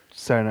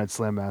Saturday Night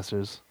Slam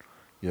Masters.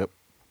 Yep.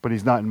 But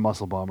he's not in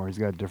Muscle Bomber. He's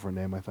got a different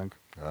name, I think.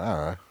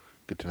 All right.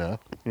 Good to know.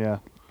 Yeah.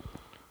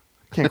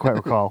 Can't quite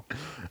recall.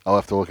 I'll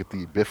have to look at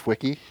the Biff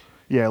wiki.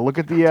 Yeah, look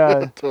at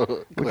the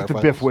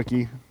Biff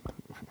wiki.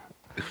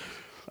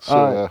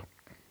 So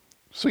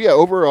yeah,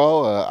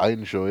 overall, I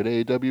enjoyed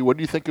AEW. What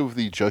do you think of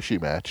the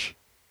Joshi match?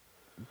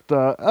 It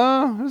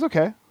was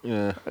okay.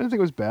 Yeah. I didn't think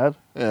it was bad.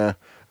 Yeah.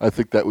 I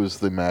think that was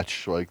the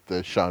match, like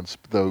the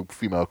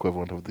female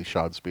equivalent of the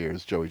Sean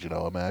Spears Joey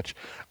Janela match.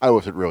 I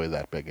wasn't really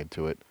that big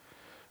into it.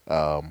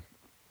 Well,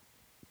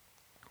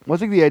 I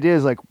think the idea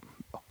is like,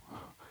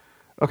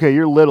 okay,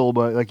 you're little,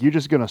 but like you're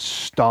just gonna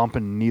stomp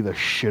and knee the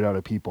shit out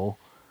of people.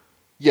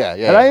 Yeah.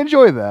 And I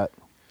enjoy that.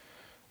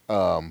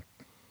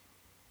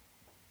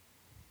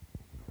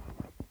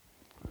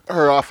 Her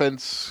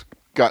offense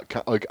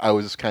got like I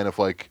was kind of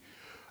like,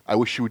 I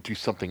wish she would do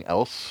something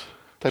else.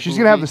 She's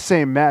gonna have the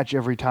same match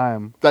every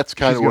time. That's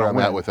kind of where I'm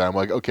win. at with her. I'm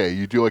like, okay,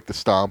 you do like the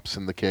stomps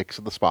and the kicks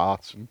and the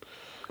spots, and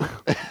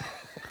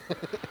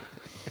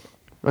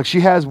like she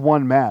has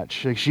one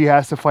match. Like she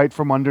has to fight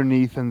from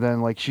underneath, and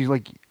then like she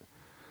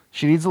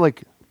needs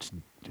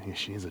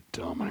to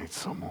dominate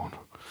someone.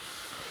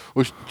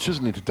 well, she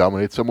doesn't need to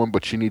dominate someone,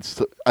 but she needs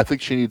to. I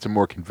think she needs a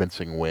more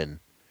convincing win.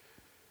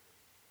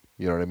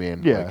 You know what I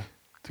mean? Yeah. Like,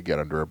 to get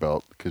under her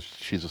belt, because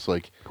she's just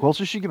like, who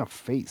else is she gonna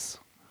face?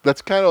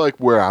 That's kind of like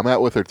where I'm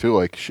at with her too.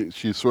 Like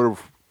she's sort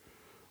of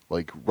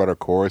like run her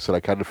course, and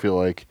I kind of feel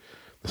like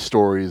the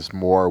story is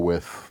more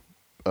with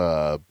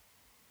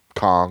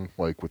Kong,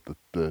 like with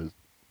the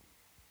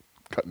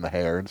cutting the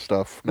hair and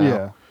stuff now.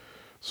 Yeah.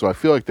 So I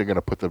feel like they're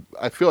gonna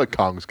I feel like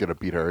Kong's gonna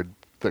beat her.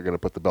 They're gonna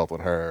put the belt on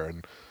her,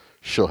 and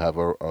she'll have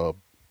a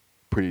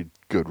pretty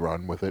good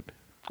run with it.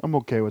 I'm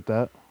okay with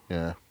that.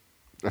 Yeah,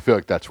 I feel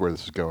like that's where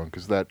this is going,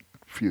 because that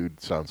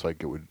feud sounds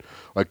like it would,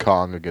 like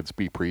Kong against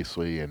B.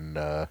 Priestley and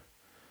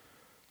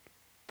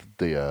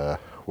the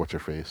what's her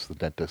face, the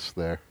dentist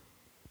there,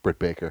 Britt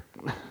Baker.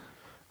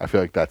 I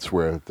feel like that's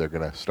where they're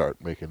gonna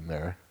start making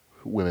their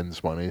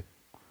women's money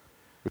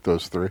with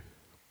those three.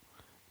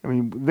 I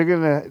mean,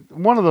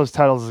 one of those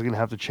titles is gonna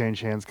have to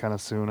change hands kind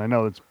of soon. I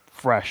know it's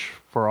fresh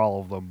for all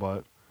of them,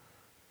 but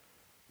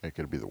It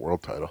could be the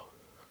world title.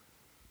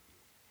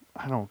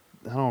 I don't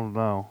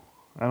know.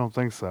 I don't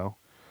think so.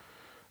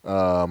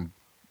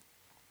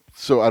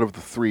 So out of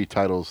the 3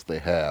 titles they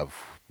have,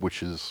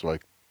 which is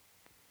like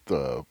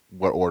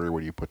what order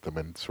would you put them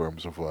in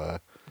terms of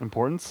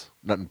Importance?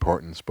 not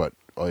importance, but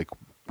like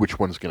which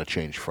one's going to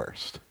change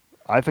first?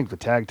 I think the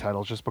tag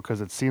titles, just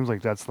because it seems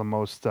like that's the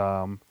most.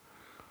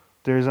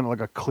 There isn't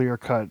like a clear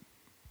cut.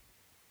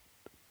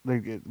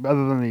 Other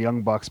than the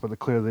Young Bucks, but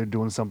they're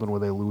doing something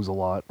where they lose a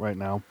lot right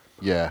now.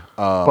 Yeah.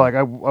 But like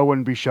I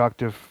wouldn't be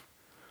shocked if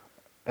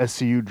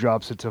SCU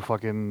drops it to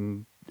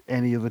fucking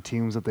any of the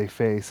teams that they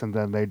face, and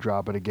then they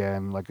drop it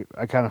again. Like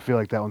I kind of feel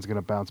like that one's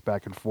gonna bounce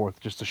back and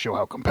forth just to show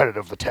how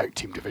competitive the tag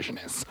team division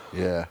is.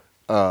 Yeah.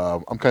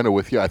 I'm kind of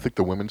with you. I think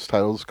the women's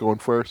title's going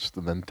first,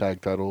 and then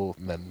tag title,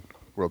 and then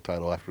world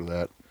title after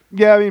that.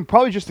 Yeah, I mean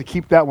probably just to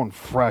keep that one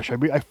fresh.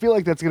 I feel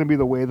like that's gonna be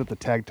the way that the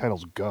tag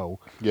titles go.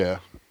 Yeah.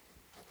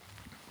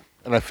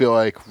 And I feel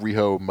like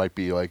Riho might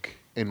be like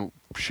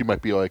she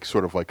might be like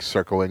sort of like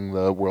circling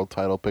the world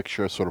title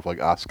picture, sort of like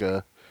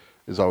Asuka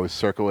is always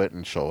circle it,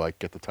 and she'll like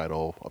get the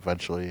title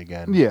eventually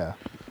again. Yeah.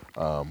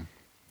 I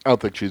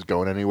don't think she's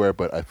going anywhere,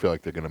 but I feel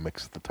like they're gonna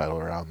mix the title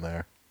around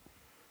there.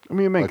 I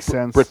mean, it makes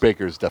sense. Britt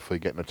Baker's definitely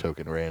getting a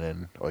token reign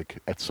in, like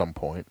at some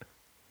point.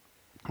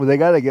 Well, they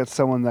got to get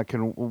someone that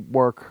can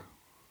work,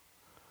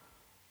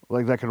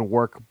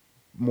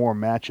 more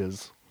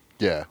matches,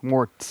 Yeah,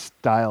 more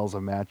styles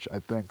of match. I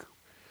think.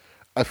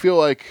 I feel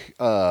like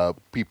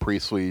Bea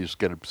Priestley is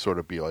gonna sort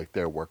of be like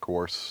their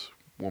workhorse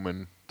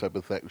woman type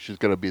of thing. She's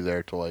gonna be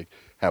there to like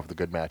have the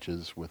good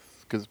matches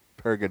because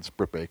her against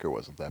Britt Baker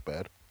wasn't that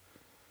bad.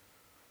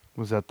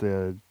 Was that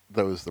the?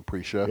 That was the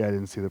pre-show. Yeah, I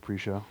didn't see the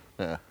pre-show.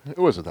 Yeah, it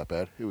wasn't that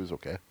bad. It was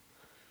okay.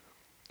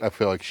 I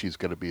feel like she's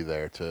gonna be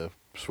there to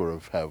sort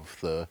of have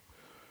the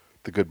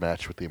good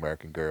match with the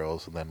American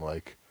girls, and then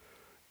like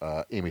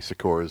Amy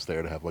Sakura is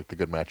there to have like the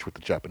good match with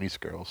the Japanese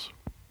girls.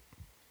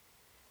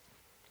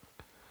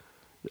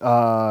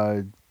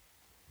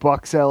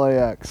 Bucks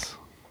LAX.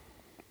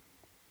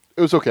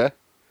 It was okay.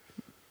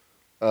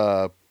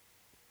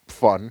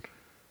 Fun.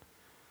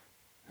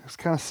 It's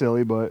kind of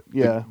silly, but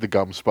yeah. The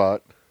gum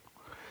spot.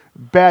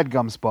 Bad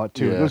gum spot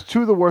too. Yeah. Those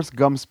 2 of the worst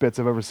gum spits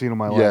I've ever seen in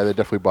my life. Yeah, they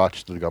definitely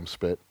botched the gum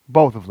spit.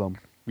 Both of them.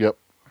 Yep.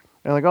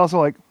 And like also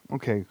like,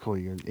 okay, cool,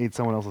 you ate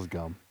someone else's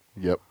gum.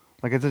 Yep.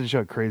 Like it doesn't show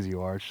how crazy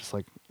you are. It's just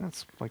like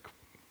that's like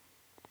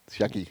It's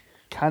yucky.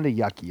 kind of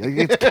yucky.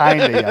 Like, it's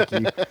kind of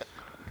yucky.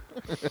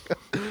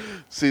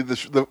 See,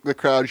 the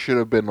crowd should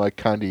have been like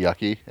kind of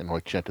yucky and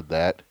like chanted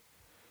that,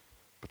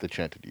 but they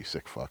chanted "you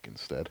sick fuck"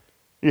 instead.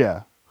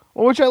 Yeah.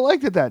 Well, which I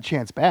liked that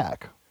chance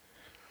back.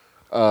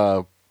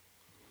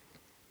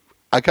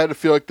 I kind of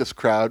feel like this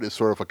crowd is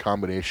sort of a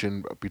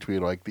combination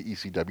between like the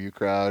ECW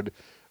crowd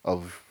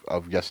of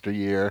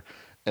yesteryear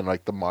and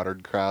like the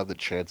modern crowd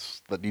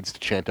that needs to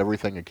chant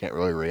everything and can't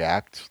really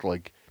react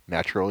like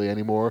naturally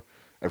anymore.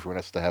 Everyone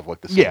has to have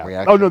like the same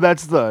reaction. Oh no,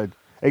 that's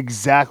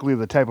exactly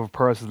the type of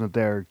person that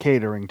they're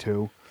catering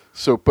to.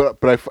 So, but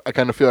I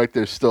kind of feel like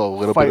there's still a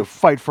little bit of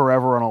fight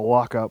forever on a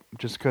lockup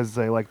just because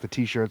they like the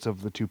T-shirts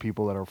of the 2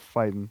 people that are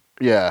fighting.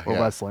 or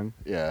wrestling.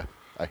 Yeah,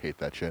 I hate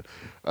that chant.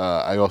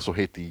 I also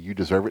hate the "You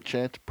Deserve It"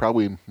 chant.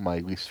 Probably my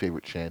least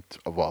favorite chant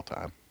of all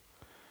time.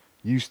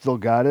 You still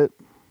got it.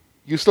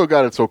 You still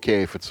got it's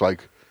okay if it's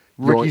like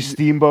Ricky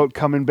Steamboat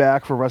coming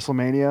back for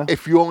WrestleMania.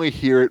 If you only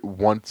hear it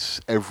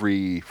once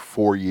every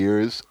 4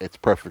 years, it's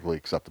perfectly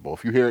acceptable.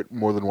 If you hear it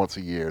more than once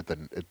a year,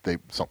 then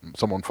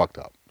someone fucked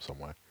up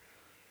somewhere.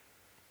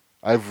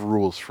 I have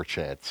rules for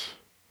chants.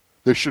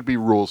 There should be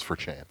rules for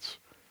chants.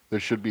 There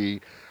should be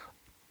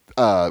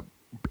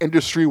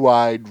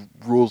industry-wide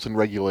rules and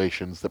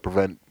regulations that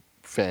prevent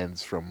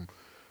fans from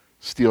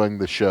stealing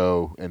the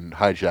show and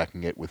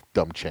hijacking it with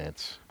dumb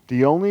chants.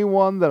 The only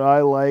one that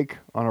I like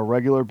on a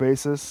regular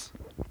basis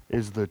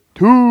is the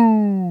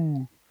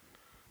 2.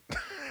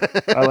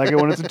 I like it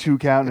when it's a 2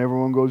 count and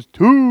everyone goes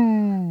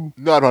 2.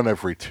 Not on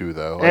every 2,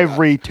 though.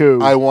 Every 2.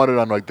 I want it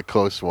on like the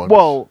close ones.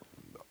 Well,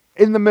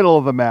 in the middle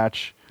of the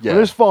match. Yeah. When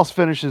there's false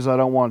finishes, I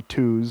don't want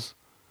 2s.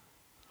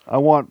 I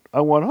want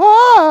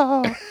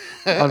on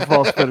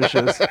false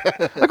finishes.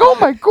 Like, oh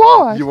my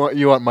god!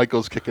 You want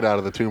Michaels kicking out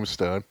of the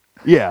tombstone.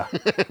 Yeah.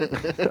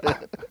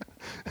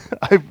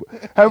 I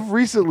have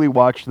recently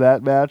watched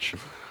that match.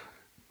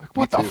 Like,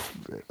 what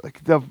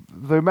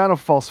the amount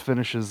of false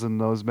finishes in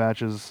those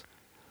matches.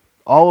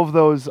 All of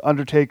those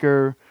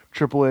Undertaker,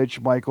 Triple H,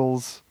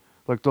 Michaels,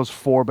 like those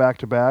 4 back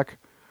to back.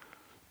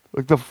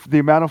 Like the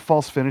amount of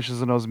false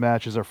finishes in those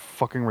matches are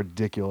fucking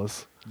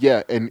ridiculous.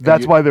 Yeah, and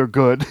that's why they're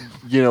good.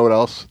 You know what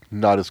else?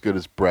 Not as good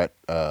as Bret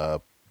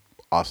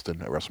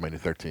Austin at WrestleMania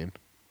 13.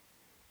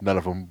 None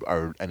of them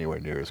are anywhere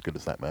near as good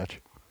as that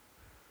match.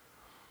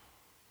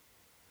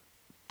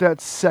 That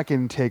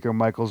second Taker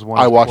Michaels one.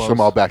 I watched them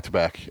all back to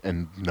back,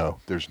 and no,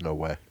 there's no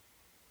way.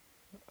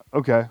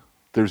 Okay.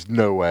 There's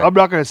no way. I'm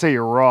not going to say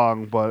you're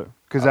wrong, but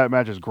because that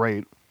match is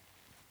great.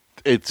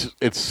 It's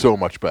so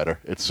much better.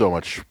 It's so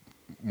much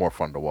more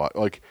fun to watch.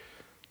 Like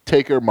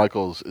Taker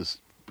Michaels is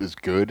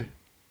good,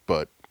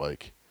 but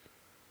like,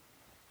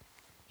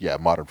 yeah,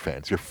 modern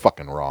fans, you're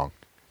fucking wrong.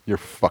 You're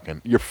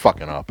fucking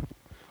up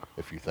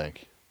if you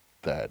think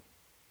that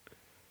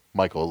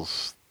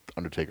Michaels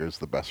Undertaker is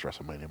the best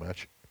WrestleMania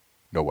match.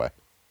 No way.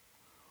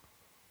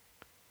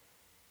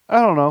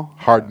 I don't know.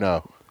 Hard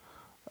no.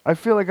 I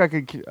feel like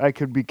I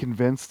could be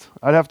convinced.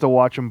 I'd have to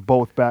watch them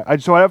both back.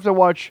 So I'd have to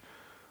watch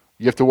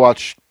You have to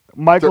watch.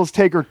 Michaels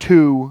Taker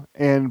 2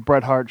 and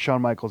Bret Hart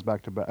Shawn Michaels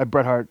back to back.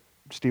 Bret Hart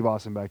Steve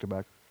Austin back to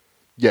back.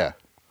 Yeah,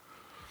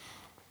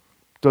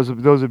 Those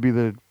would be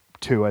the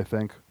two, I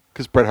think.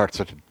 because Bret Hart's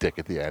such a dick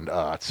at the end.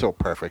 It's so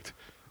perfect.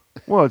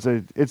 Well, it's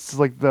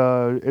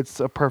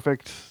a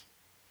perfect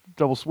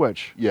double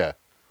switch. Yeah.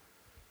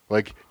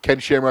 Like, Ken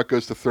Shamrock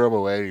goes to throw him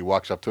away, and he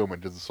walks up to him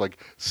and just, like,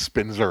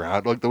 spins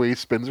around. Like, the way he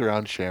spins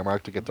around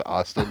Shamrock to get to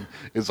Austin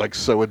is, like,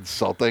 so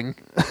insulting.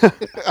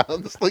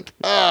 I'm just like,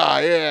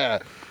 yeah.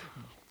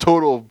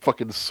 Total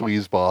fucking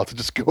sleazeball to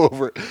just go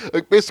over it.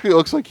 Like, basically, it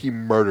looks like he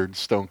murdered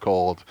Stone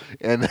Cold,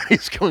 and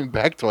he's going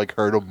back to, like,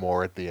 hurt him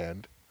more at the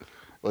end.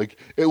 Like,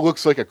 it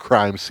looks like a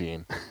crime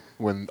scene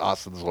when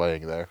Austin's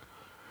laying there.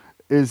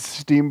 Is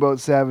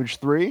Steamboat Savage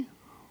 3?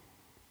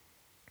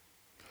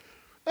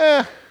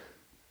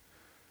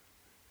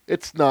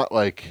 It's not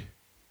like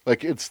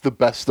it's the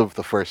best of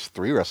the first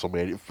 3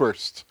 WrestleMania.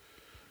 First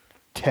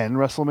 10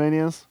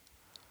 WrestleManias?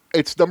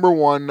 It's number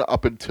 1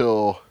 up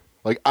until,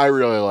 like, I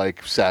really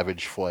like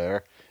Savage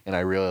Flair, and I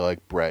really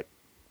like Bret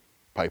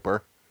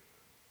Piper.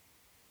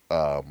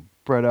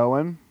 Bret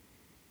Owen?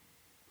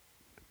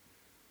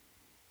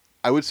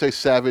 I would say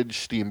Savage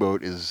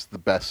Steamboat is the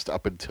best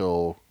up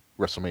until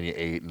WrestleMania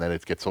 8, and then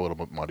it gets a little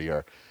bit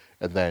muddier.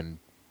 And then,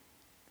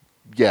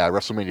 yeah,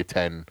 WrestleMania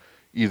 10,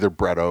 either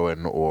Bret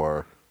Owen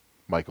or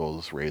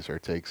Michaels Razor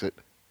takes it.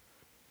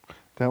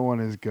 That one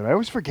is good. I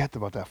always forget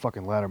about that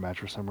fucking ladder match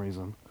for some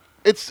reason.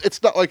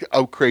 It's not like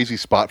a crazy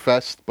spot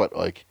fest, but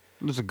like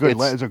it's a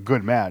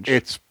good match.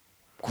 It's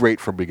great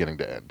from beginning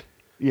to end.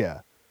 Yeah.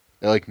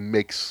 It like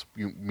makes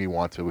me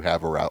want to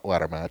have a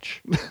ladder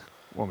match.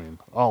 Well, I mean,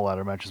 all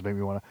ladder matches make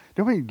me want to.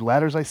 Do you know how many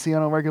ladders I see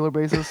on a regular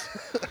basis?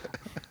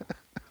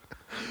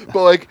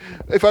 But like,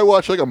 if I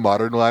watch like a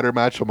modern ladder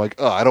match, I'm like,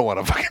 oh, I don't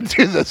want to fucking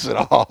do this at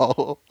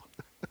all.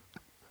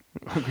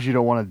 Because you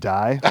don't want to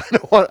die.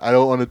 I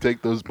don't want to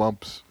take those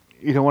bumps.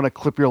 You don't want to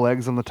clip your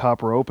legs on the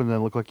top rope and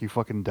then look like you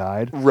fucking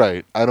died.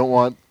 Right. I don't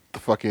want the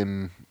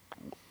fucking.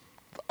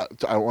 I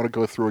don't want to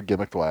go through a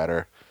gimmicked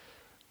ladder.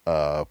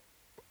 I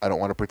don't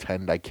want to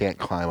pretend I can't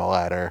climb a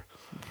ladder.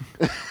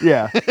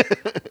 Yeah.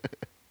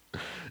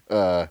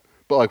 But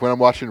like when I'm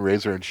watching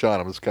Razor and Shawn,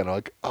 I'm just kind of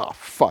like, oh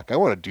fuck, I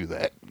want to do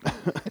that.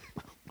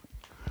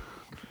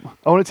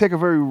 I want to take a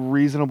very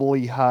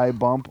reasonably high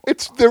bump.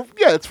 It's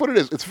what it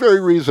is. It's very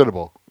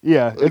reasonable.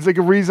 Yeah, it's like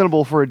a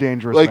reasonable for a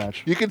dangerous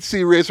match. You can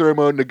see Razor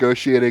Ramon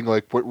negotiating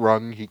like what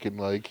rung he can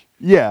like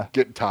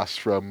get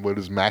tossed from, what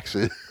his max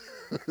is.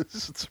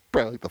 It's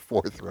probably like the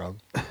 4th rung.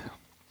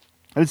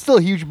 And it's still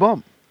a huge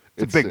bump.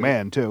 It's a big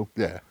man too.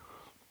 Yeah.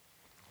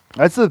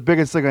 That's the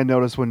biggest thing I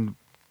noticed when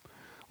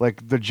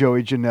like the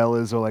Joey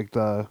Janela's or like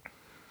the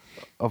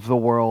of the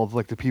world,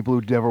 like the people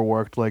who never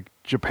worked like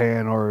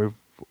Japan or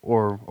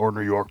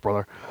New York,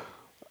 brother.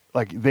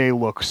 Like they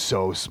look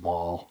so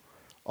small.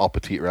 All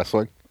petite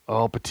wrestling.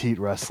 All petite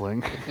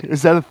wrestling.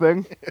 Is that a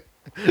thing?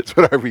 That's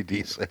what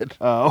RVD said.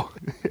 Oh,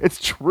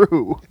 it's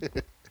true.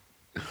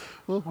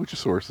 Well,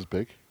 Luchasaurus is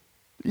big.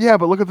 Yeah,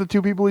 but look at the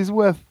 2 people he's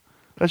with.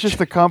 That's just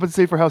to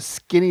compensate for how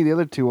skinny the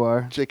other 2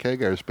 are. Jake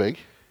Hagar is big.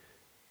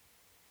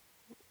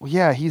 Well,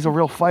 yeah, he's a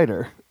real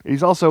fighter.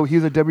 He's a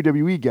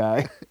WWE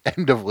guy.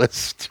 End of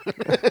list.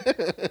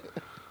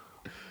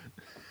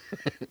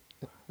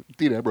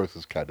 Dean Ambrose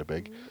is kind of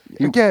big.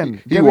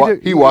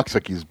 He walks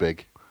like he's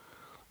big.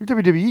 You're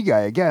a WWE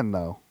guy again,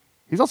 though.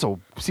 He's also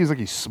seems like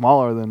he's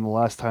smaller than the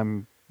last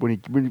time when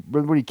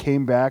he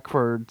came back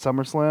for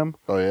SummerSlam.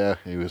 Oh yeah,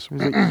 he was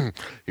training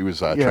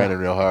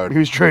real hard. He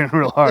was training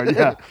real hard.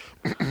 Yeah.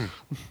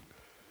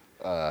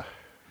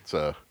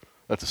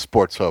 That's a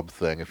sports hub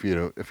thing. If you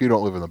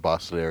don't live in the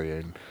Boston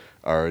area and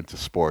are into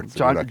sports,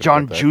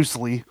 John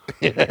Juicely.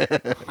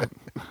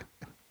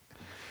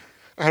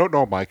 I don't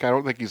know, Mike. I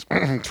don't think he's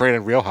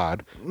training real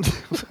hard.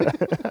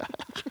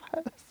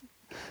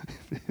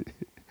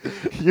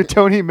 Your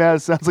Tony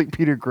Maz sounds like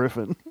Peter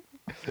Griffin.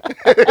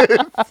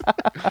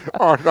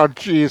 Oh,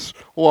 jeez,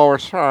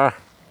 Lois. I'm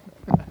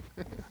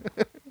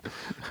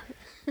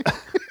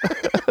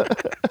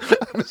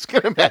just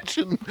gonna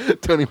imagine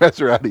Tony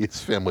Maserati is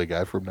Family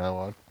Guy from now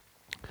on.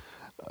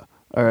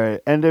 All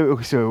right, and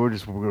so we're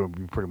going to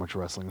be pretty much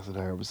wrestling this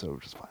entire episode,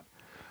 which is fine.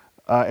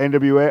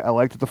 NWA, I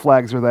liked that the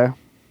flags were there.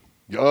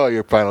 Oh,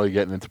 you're finally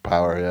getting into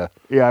Power, yeah.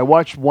 Yeah, I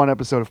watched one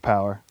episode of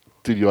Power.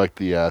 Did you like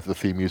the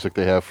theme music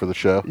they have for the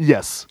show?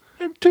 Yes.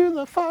 Into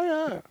the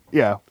fire.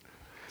 Yeah.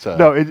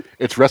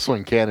 It's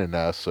wrestling canon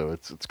now, so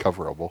it's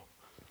coverable.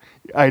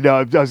 I know.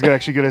 I was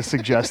actually going to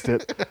suggest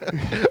it.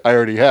 I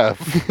already have.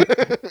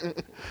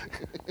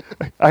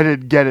 I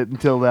didn't get it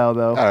until now,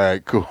 though. All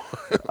right, cool.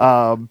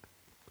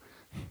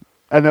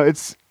 I know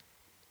it's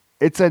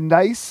a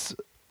nice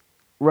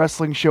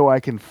wrestling show I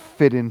can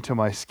fit into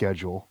my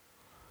schedule.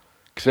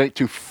 'Cause it ain't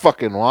too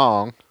fucking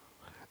long.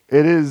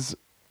 It is.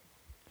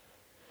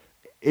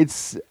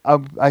 It's.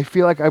 I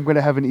feel like I'm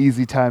gonna have an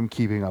easy time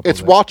keeping up.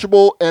 It's with it.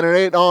 watchable and it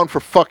ain't on for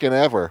fucking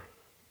ever.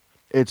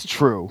 It's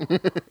true.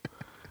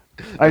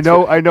 I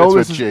know. That's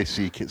This what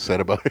JC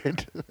said about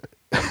it.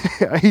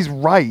 He's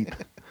right.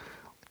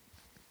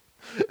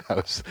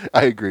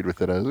 I agreed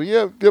with it. I was like,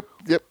 yeah,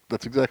 yep.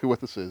 That's exactly what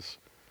this is.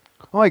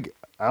 I'm like,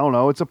 I don't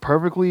know. It's a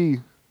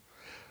perfectly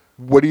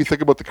What do you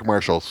think about the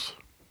commercials?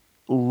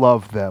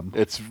 love them.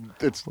 It's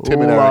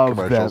Tim and Eric Love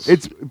commercials.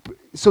 them.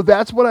 So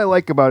that's what I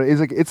like about it. Is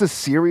like it's a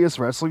serious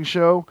wrestling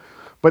show,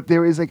 but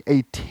there is like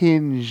a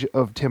tinge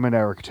of Tim and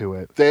Eric to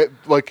it.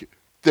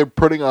 They're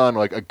putting on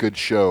like a good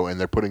show and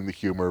they're putting the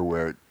humor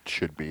where it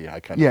should be. I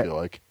kind of feel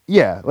like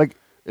like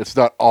it's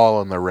not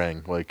all in the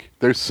ring. Like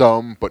there's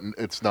some, but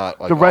it's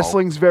not like the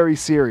wrestling's very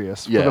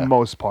serious for the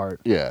most part.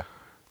 Yeah,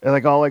 And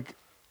like all like,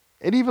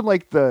 and even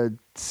like the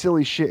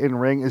silly shit in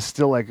ring is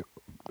still like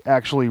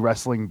actually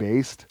wrestling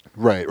based.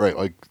 right.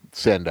 Like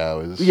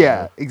Sandow is.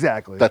 Yeah,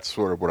 exactly. That's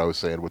sort of what I was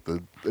saying with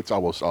it's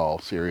almost all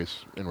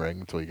serious in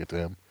ring until you get to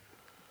him.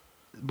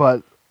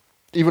 But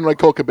even like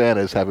Cole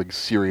Cabana is having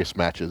serious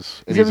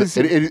matches, and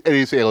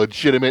he's a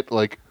legitimate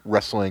like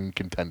wrestling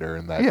contender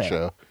in that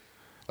show.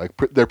 Like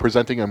they're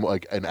presenting him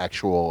like an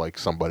actual like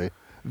somebody.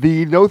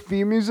 the no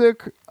theme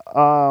music,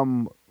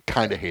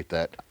 Kind of hate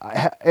that.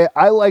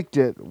 I liked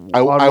it on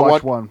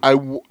Watch One.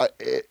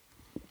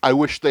 I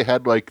wish they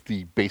had like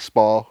the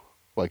baseball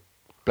like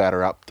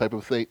batter up type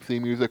of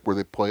theme music where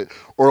they play,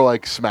 or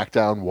like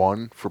SmackDown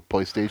 1 for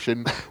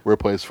PlayStation where it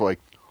plays for like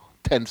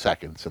 10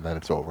 seconds and then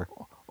it's over.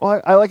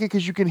 Well, I like it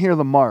because you can hear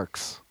the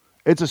marks.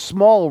 It's a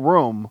small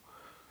room,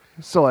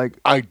 so like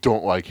I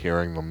don't like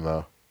hearing them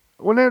though.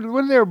 when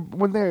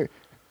they're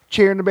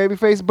cheering the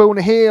babyface, booing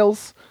the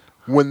heels.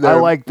 I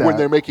like that. When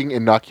they're making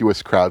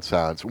innocuous crowd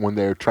sounds, when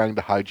they're trying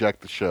to hijack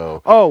the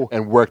show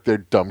and work their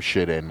dumb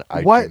shit in,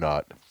 I do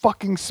not.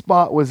 Fucking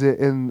spot was it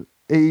in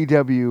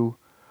AEW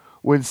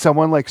when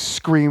someone like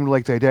screamed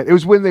like they did? It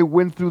was when they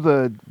went through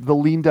the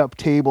leaned up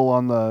table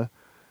on the.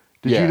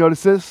 Did you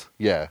notice this?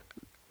 Yeah.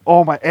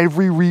 Oh my!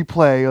 Every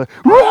replay, like,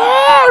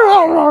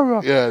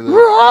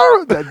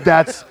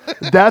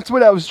 that's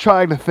what I was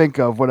trying to think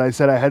of when I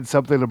said I had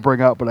something to bring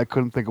up, but I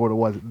couldn't think of what it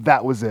was.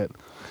 That was it.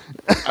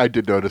 I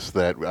did notice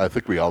that. I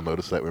think we all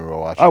noticed that when we were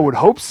watching. I would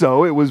hope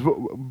so. It was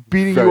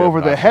beating you over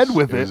the head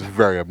with it. It was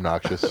very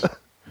obnoxious.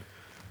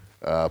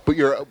 But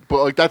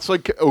like that's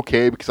like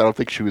okay because I don't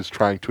think she was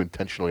trying to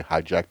intentionally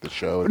hijack the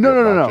show.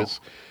 No.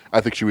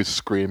 I think she was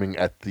screaming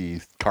at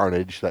the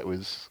carnage that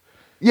was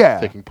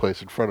taking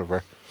place in front of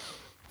her.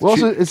 Well,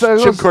 Jim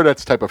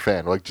Cornette's type of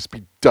fan, like just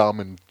be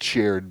dumb and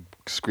cheer and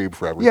scream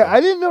for everything. Yeah,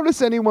 I didn't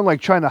notice anyone like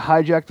trying to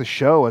hijack the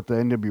show at the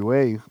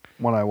NWA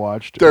when I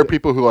watched. There are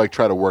people who like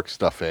try to work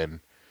stuff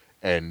in,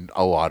 and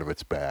a lot of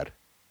it's bad.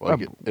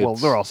 Like well,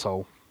 they're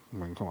also. I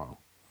mean, come on,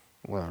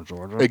 we're in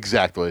Georgia.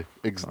 Exactly.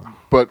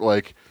 But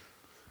like,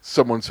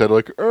 someone said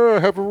like,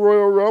 "Have a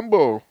Royal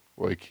Rumble,"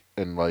 like,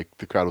 and like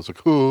the crowd was like,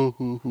 "Hoo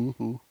hoo hoo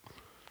hoo."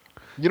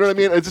 You know what I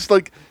mean? It's just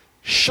like.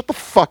 Shut the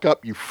fuck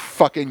up, you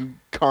fucking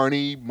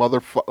carny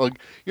motherfucker. Like,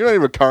 you're not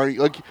even a carny.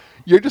 Like,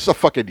 you're just a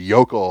fucking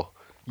yokel.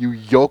 You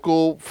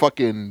yokel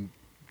fucking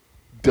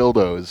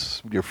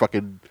dildos. You're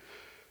fucking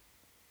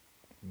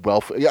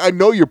welfare. Yeah, I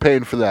know you're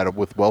paying for that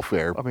with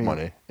welfare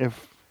money.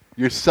 If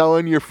you're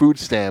selling your food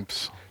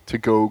stamps to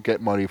go get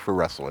money for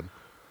wrestling,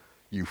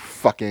 you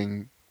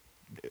fucking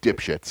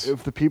dipshits.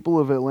 If the people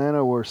of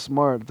Atlanta were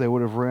smart, they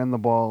would have ran the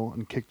ball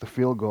and kicked the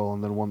field goal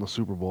and then won the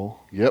Super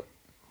Bowl. Yep.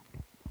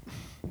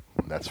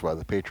 That's why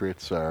the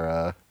Patriots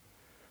are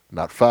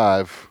not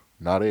 5,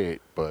 not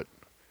 8, but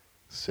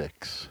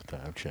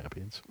 6-time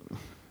champions.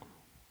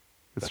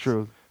 It's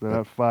true. They're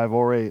not 5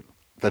 or 8.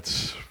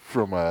 That's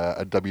from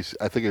a WC.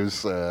 I think it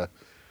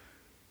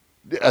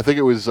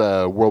was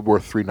World War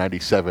III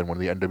 '97 when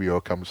the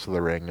NWO comes to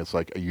the ring as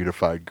like a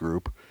unified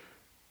group,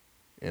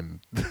 and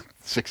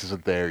 6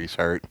 isn't there. He's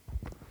hurt.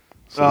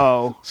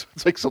 So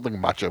it's like something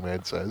Macho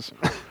Man says.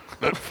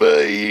 Not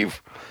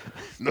 5,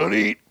 not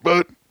 8,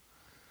 but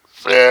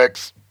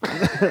 6.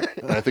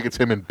 And I think it's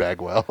him and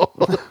Bagwell.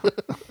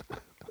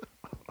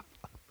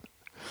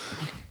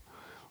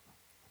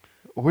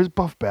 Where's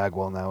Buff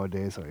Bagwell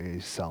nowadays? Oh,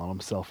 he's selling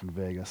himself in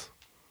Vegas.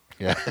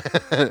 Yeah.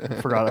 I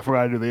forgot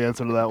to do the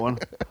answer to that one.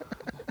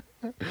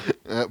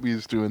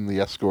 He's doing the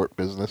escort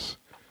business.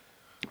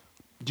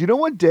 Do you know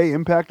what day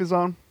Impact is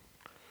on?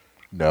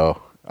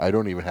 No. I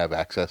don't even have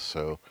access,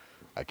 so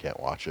I can't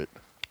watch it.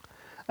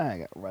 I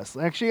got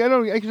wrestling. Actually, I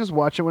don't. I can just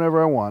watch it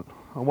whenever I want.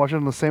 I'll watch it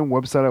on the same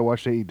website I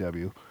watched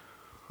AEW.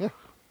 Yeah.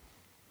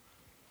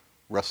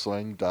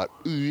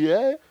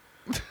 Wrestling.yeah.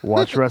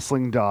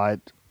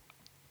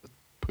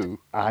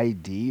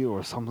 WatchWrestling.ID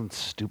or something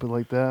stupid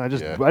like that. I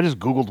just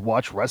Googled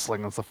watch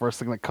wrestling. That's the first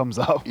thing that comes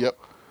up. Yep.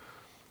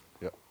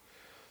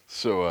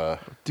 So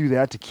do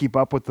that to keep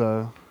up with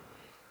the.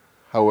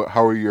 How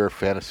are your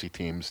fantasy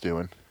teams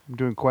doing? I'm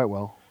doing quite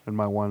well in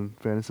my one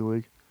fantasy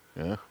league.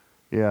 Yeah.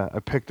 Yeah, I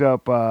picked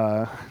up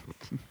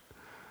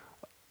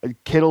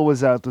Kittle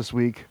was out this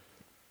week.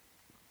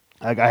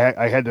 I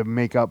had to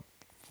make up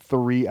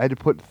three. I had to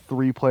put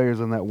three players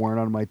in that weren't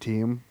on my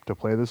team to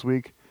play this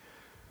week.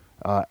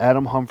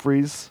 Adam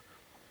Humphries,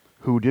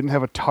 who didn't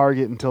have a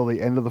target until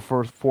the end of the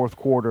fourth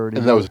quarter, And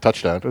that was a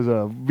touchdown. It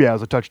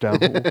was a touchdown.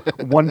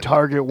 One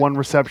target, one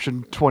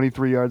reception,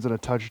 23 yards, and a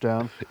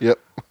touchdown. Yep.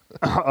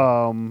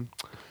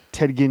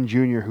 Ted Ginn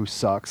Jr., who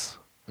sucks,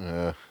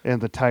 and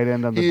the tight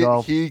end on the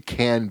Dolphins. He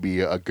can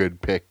be a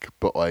good pick,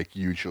 but like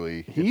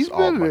usually He's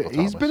been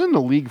in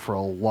the league for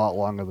a lot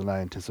longer than I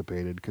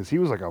anticipated because he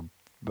was like a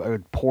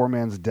poor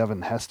man's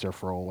Devin Hester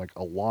for like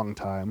a long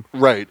time.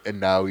 Right, and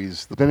now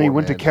he's the. Then poor he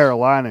went to man's-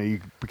 Carolina. He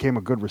became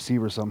a good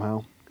receiver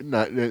somehow.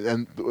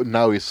 And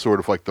now he's sort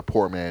of like the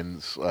poor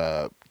man's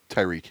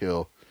Tyreek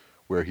Hill,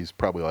 where he's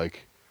probably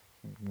like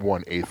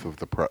 1/8 of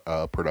the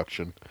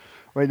production.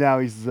 Right now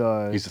he's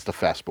He's just a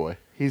fast boy.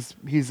 He's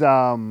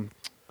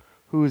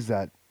who is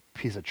that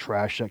piece of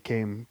trash that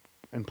came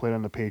and played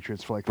on the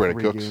Patriots for like Brandon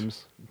 3 Cooks?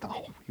 games?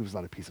 No, he was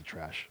not a piece of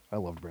trash. I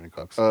loved Brandon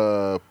Cooks.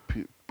 For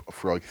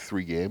like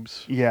 3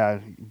 games. Yeah,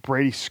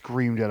 Brady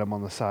screamed at him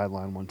on the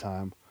sideline one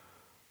time.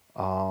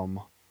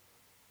 Oh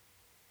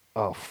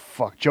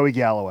fuck, Joey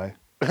Galloway.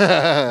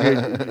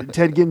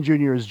 Ted Ginn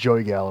Jr. is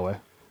Joey Galloway.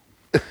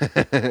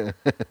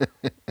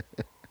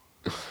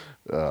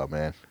 Oh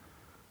man.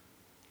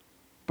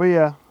 But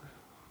yeah,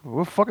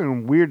 what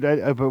fucking weird.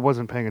 I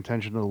wasn't paying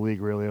attention to the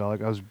league really at all.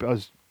 Like I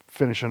was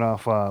finishing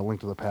off Link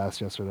to the Past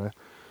yesterday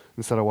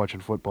instead of watching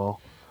football.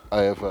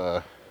 I have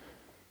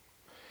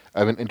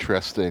an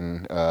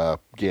interesting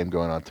game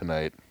going on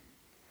tonight.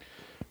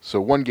 So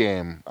one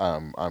game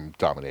I'm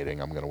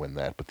dominating. I'm going to win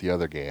that. But the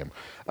other game,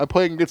 I'm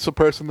playing against a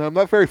person that I'm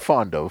not very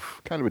fond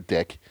of. Kind of a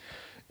dick.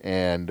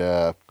 And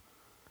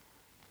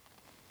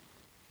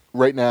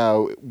right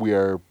now we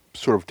are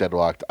sort of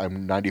deadlocked.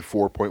 I'm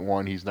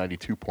 94.1. He's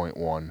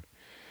 92.1.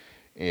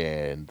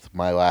 And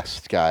my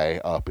last guy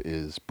up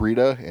is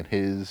Breida, and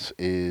his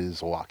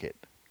is Lockett.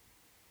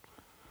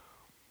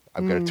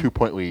 I've got a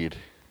 2-point lead.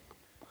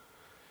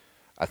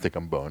 I think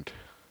I'm boned.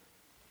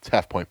 It's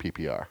half-point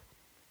PPR.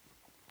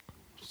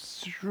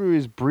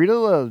 Is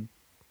Breida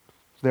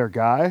their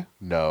guy?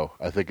 No,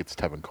 I think it's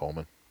Tevin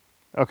Coleman.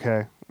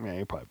 Okay. Yeah,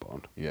 you're probably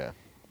boned. Yeah.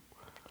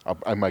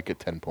 I might get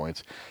 10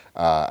 points.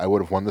 I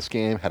would have won this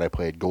game had I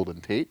played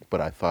Golden Tate,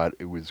 but I thought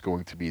it was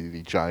going to be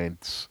the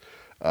Giants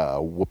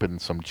whooping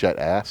some Jet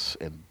ass,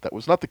 and that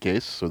was not the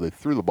case, so they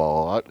threw the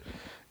ball a lot.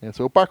 And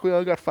so Barkley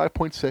only got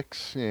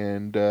 5.6,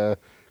 and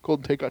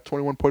Golden Tate got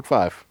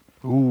 21.5.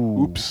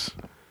 Ooh. Oops.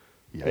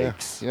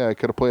 Yikes. Yeah, I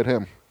could have played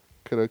him.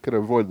 Could have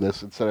avoided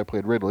this. Instead, I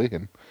played Ridley,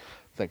 and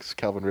thanks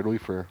Calvin Ridley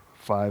for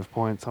 5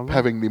 points. Something.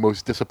 having the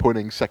most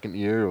disappointing second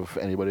year of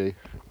anybody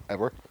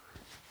ever.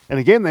 And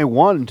a game they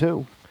won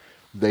too.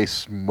 They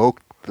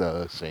smoked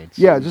the Saints.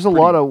 Yeah, just a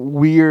lot of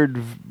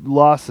weird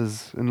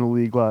losses in the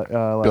league.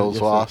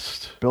 Bills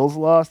lost. Bills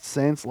lost.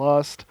 Saints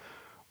lost.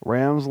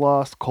 Rams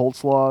lost.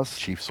 Colts lost.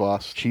 Chiefs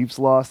lost. Chiefs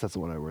lost. That's the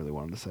one I really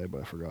wanted to say,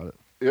 but I forgot it.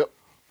 Yep.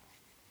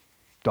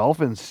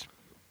 Dolphins,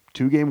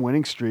 2-game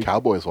winning streak.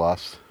 Cowboys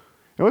lost.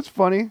 You know what's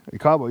funny?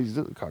 Cowboys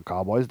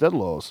dead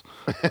lows.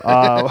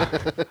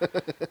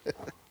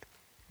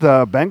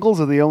 The Bengals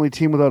are the only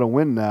team without a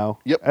win now.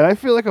 Yep. And I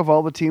feel like of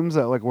all the teams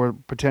that like were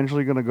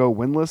potentially going to go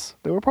winless,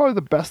 they were probably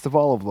the best of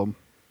all of them.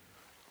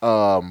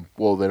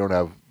 Well, they don't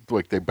have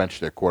they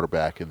benched their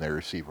quarterback and their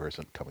receiver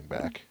isn't coming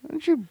back. Why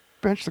don't you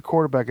bench the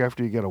quarterback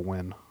after you get a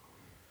win?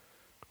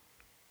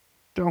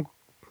 Don't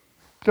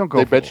go.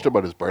 They benched him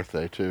on his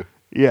birthday too.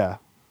 Yeah.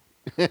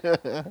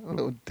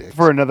 Oh, dicks.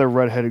 For another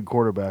redheaded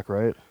quarterback,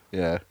 right?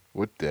 Yeah,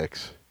 what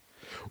dicks.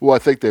 Well, I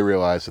think they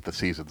realize that the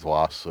season's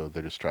lost, so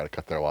they're just trying to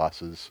cut their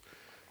losses.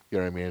 You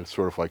know what I mean? It's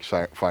sort of like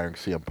firing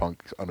CM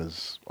Punk on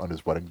his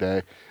wedding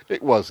day.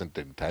 It wasn't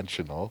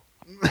intentional.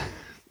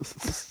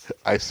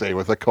 I say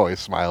with a coy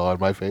smile on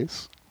my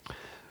face.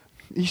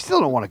 You still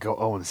don't want to go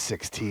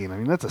 0-16. I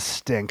mean, that's a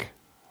stink.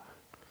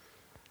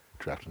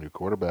 Draft a new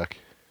quarterback.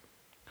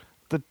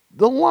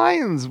 The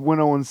Lions went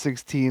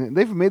 0-16.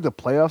 They've made the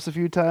playoffs a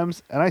few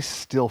times, and I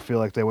still feel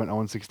like they went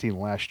 0-16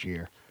 last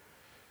year.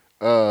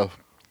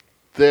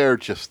 They're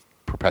just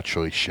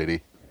perpetually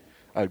shitty.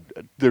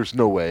 There's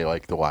no way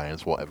like the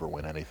Lions will ever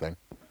win anything.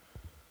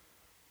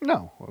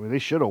 No, I mean they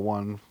should have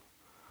won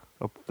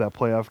that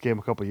playoff game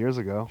a couple years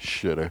ago.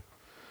 Shoulda.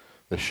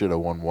 They should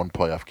have won one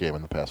playoff game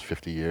in the past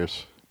 50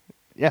 years.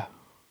 Yeah,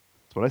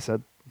 that's what I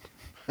said.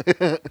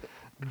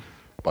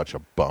 Bunch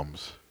of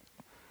bums.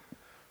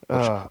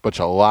 Bunch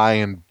of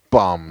lying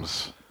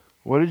bums.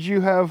 What did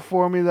you have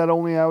for me that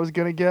only I was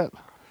gonna get?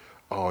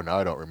 Oh, now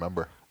I don't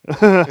remember.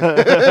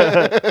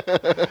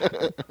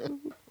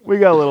 We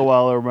got a little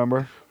while to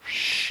remember.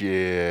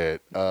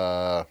 Shit.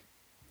 Oh,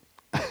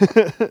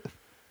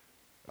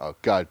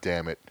 God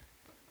damn it.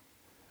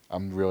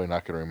 I'm really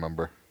not going to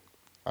remember.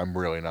 I'm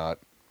really not.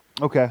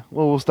 Okay,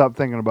 well, we'll stop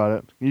thinking about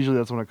it. Usually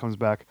that's when it comes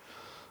back.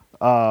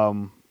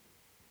 So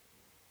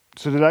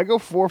did I go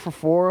 4 for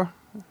 4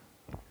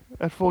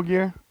 at Full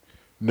Gear?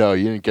 No,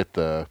 you didn't get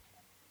the...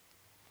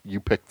 You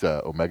picked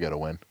Omega to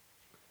win.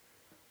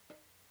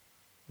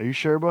 Are you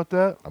sure about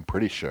that? I'm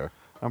pretty sure.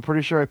 I'm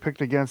pretty sure I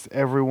picked against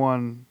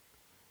everyone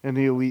in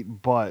the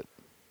elite but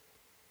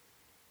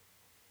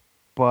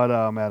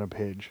Adam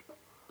Page.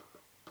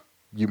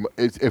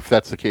 If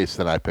that's the case,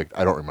 then I picked.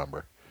 I don't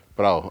remember,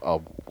 but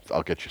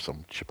I'll get you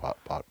some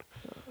pot.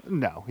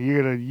 No,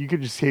 you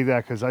could just say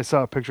that because I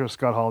saw a picture of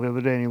Scott Hall the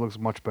other day and he looks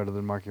much better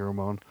than Marky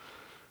Ramone.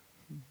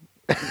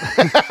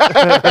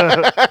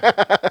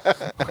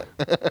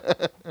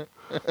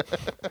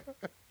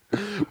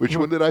 Which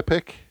one did I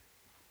pick?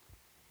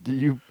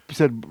 You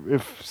said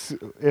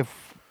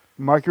if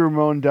Marky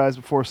Ramone dies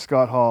before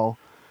Scott Hall,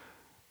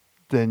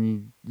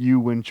 then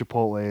you win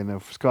Chipotle, and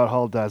if Scott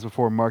Hall dies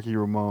before Marky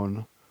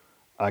Ramone,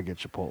 I get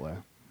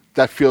Chipotle.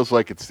 That feels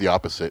like it's the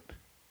opposite.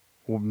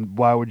 Well,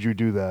 why would you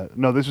do that?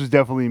 No, this was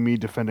definitely me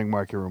defending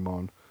Marky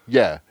Ramone.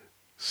 Yeah.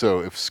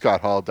 So if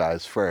Scott Hall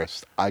dies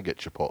first, I get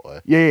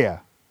Chipotle. Yeah.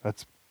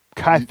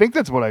 I think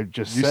that's what I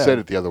just said. You said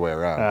it the other way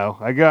around. Oh,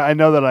 I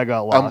know that I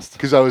got lost.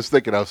 Because I was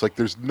like,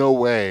 there's no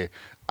way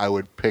I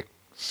would pick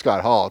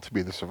Scott Hall to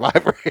be the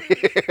survivor.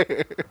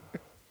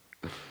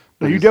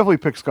 No, you definitely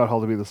picked Scott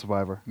Hall to be the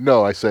survivor.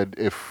 No, I said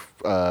if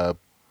Scott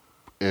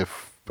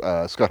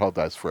Hall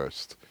dies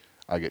first,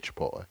 I get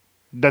Chipotle.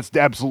 That's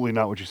absolutely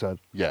not what you said.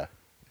 Yeah.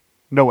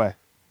 No way.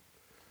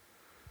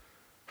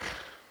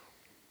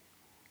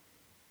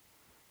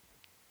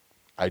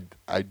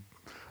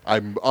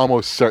 I'm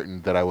almost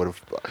certain that I would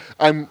have.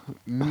 I'm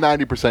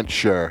 90%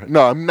 sure.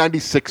 No, I'm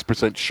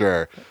 96%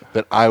 sure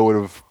that I would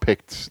have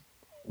picked.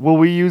 Will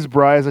we use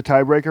Bry as a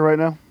tiebreaker right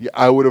now? Yeah,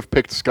 I would have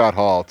picked Scott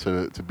Hall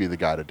to be the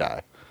guy to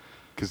die,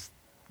 because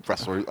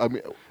wrestler. I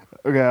mean,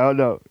 Okay,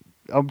 no.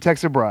 I'm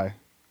texting Bry.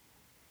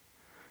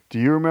 Do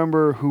you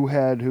remember who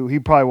had who? He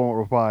probably won't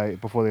reply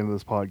before the end of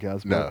this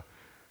podcast. no.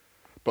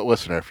 But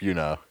listener, if you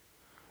know,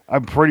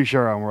 I'm pretty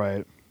sure I'm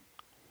right.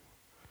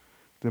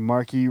 The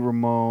Marky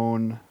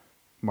Ramone,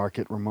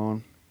 Market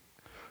Ramone.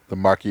 the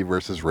Marky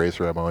versus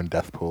Razor Ramon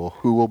death pool,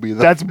 who will be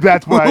the That's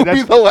why. who will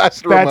be the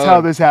last That's Ramon? how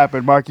this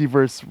happened. Marky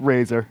versus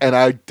Razor. And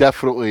I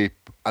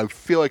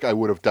feel like I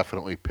would have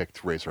definitely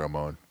picked Razor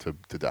Ramon to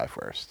die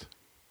first.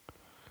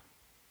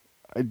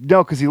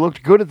 No, because he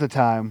looked good at the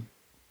time.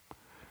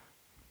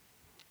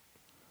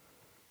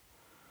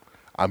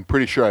 I'm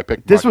pretty sure I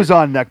picked. This was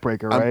on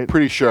Neckbreaker, right? I'm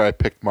pretty sure I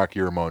picked Marky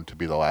Ramone to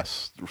be the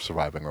last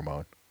surviving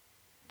Ramone.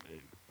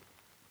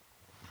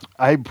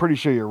 I'm pretty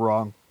sure you're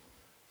wrong.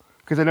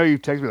 Because I know you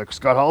texted me like,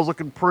 Scott Hall's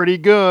looking pretty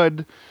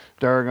good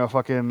during a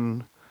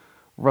fucking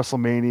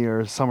WrestleMania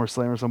or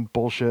SummerSlam or some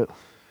bullshit.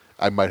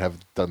 I might have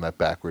done that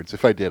backwards.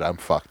 If I did, I'm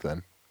fucked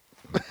then.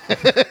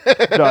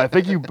 No, I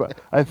think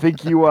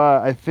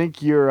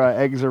your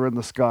eggs are in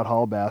the Scott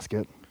Hall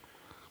basket.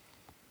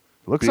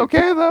 Looks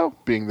okay though.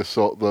 Being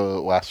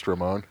the last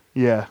Ramone.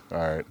 Yeah. All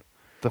right.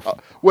 The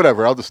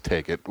Whatever. I'll just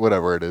take it.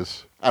 Whatever it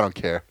is. I don't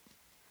care.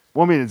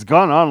 Well, I mean, it's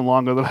gone on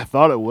longer than I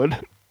thought it would.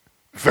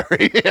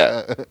 Very.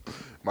 Yeah.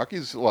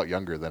 Marky's a lot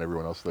younger than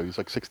everyone else though. He's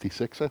like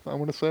 66. I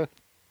want to say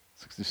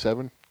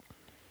 67.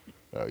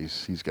 Oh,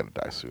 he's gonna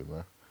die soon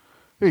though.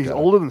 He's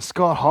older than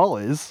Scott Hall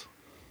is.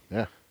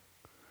 Yeah.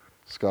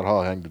 Scott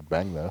Hall hanged and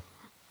banged though.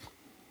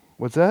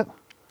 What's that?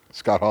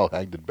 Scott Hall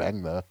hanged and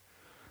banged though.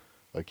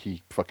 Like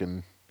he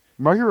fucking.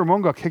 Marky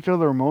Ramone got kicked out of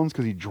the Ramones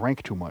because he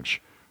drank too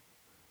much.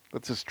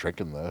 That's just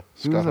drinking though.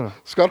 was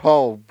Scott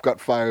Hall got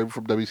fired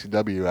from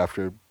WCW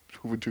after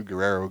Juventud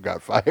Guerrero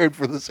got fired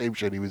for the same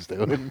shit he was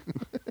doing.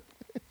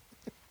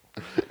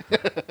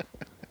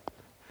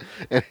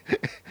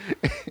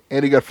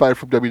 and he got fired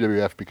from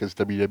WWF because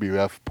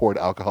WWF poured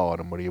alcohol on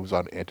him when he was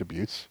on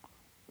antabuse.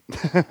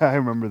 I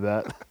remember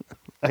that.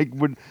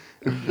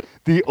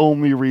 The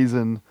only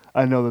reason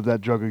I know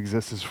that drug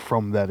exists is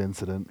from that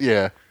incident.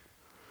 Yeah.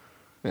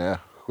 Yeah.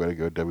 Way to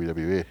go,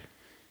 WWE.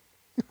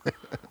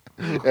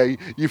 Yeah,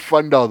 you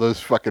fund all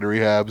those fucking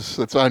rehabs.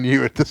 That's on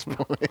you at this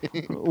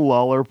point.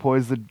 Lawler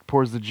pours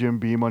the Jim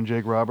Beam on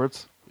Jake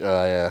Roberts.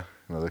 Yeah.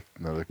 Another.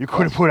 You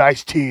could have put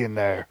iced tea in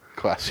there.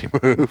 Classy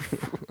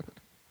move.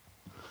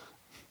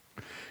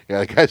 Yeah,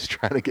 the guy's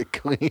trying to get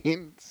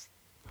clean.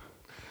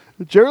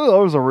 Jerry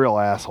Lawler's a real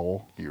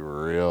asshole. You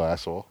real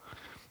asshole.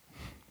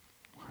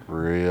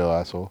 Real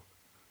asshole.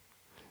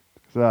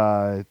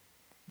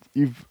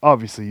 You've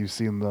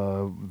seen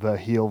the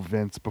heel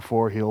Vince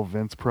before heel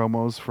Vince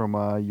promos from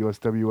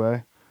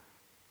USWA.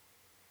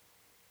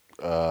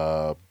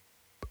 I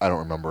don't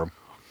remember them.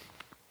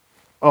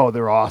 Oh,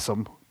 they're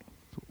awesome.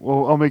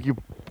 Well, I'll make you.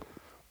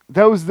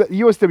 That was the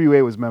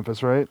USWA was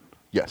Memphis, right?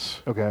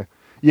 Yes. Okay.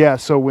 Yeah.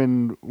 So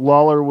when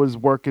Lawler was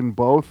working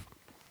both,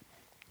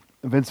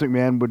 Vince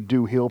McMahon would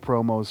do heel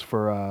promos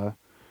for.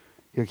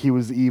 Like he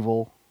was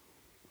evil.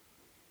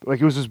 Like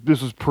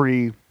this was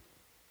pre.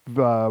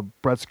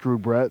 Brett Screw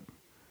Brett.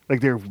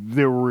 Like they're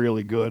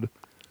really good.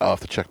 I'll have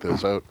to check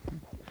those out.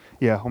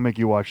 Yeah, I'll make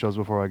you watch those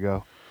before I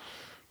go.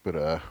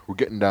 But we're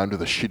getting down to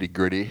the shitty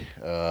gritty.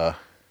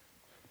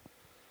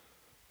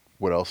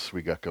 What else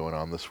we got going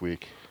on this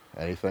week?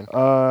 Anything?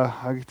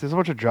 There's a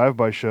bunch of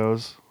drive-by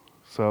shows.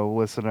 So,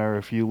 listener,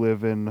 if you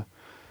live in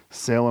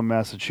Salem,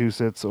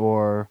 Massachusetts,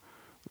 or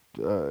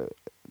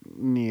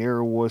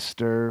near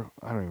Worcester.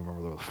 I don't even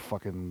remember what the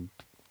fucking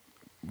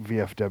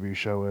VFW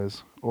show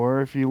is.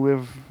 Or if you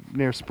live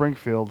near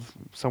Springfield,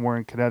 somewhere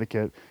in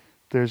Connecticut,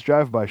 there's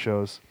drive-by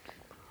shows.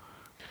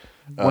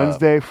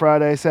 Wednesday,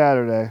 Friday,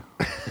 Saturday.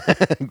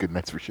 Good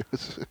nights for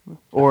shows.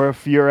 Or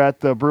if you're at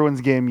the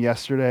Bruins game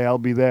yesterday, I'll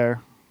be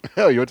there.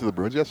 Oh, you went to the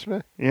Bruins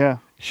yesterday? Yeah,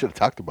 You should have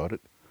talked about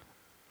it.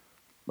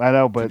 I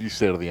know, but Did you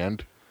stay to the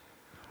end?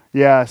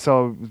 yeah.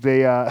 So they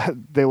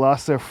they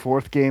lost their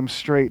fourth game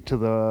straight to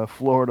the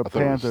Florida I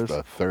thought it Panthers. was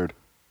the third.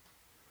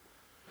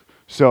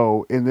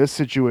 So in this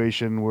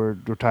situation, we're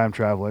time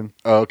traveling.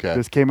 Oh, okay.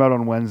 This came out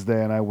on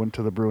Wednesday, and I went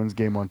to the Bruins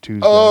game on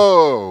Tuesday.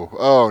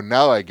 Oh,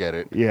 now I get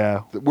it.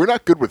 Yeah, We're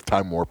not good with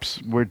time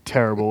warps. we're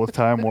terrible with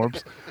time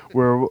warps.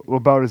 We're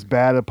about as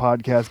bad a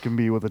podcast can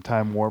be with a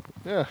time warp.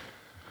 Yeah.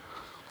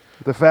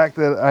 The fact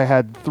that I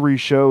had 3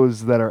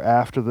 shows that are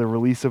after the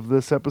release of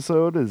this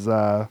episode is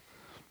a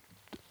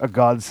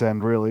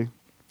godsend, really.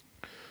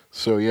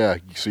 So yeah,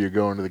 so you're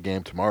going to the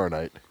game tomorrow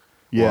night.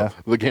 Yeah. Well,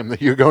 the game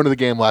that you're going to the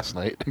game last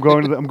night. I'm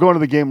going to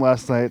the game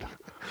last night.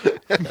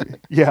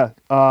 Yeah.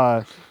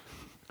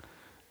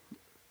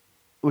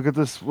 Look at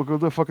this. Look what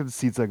the fucking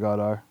seats I got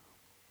are.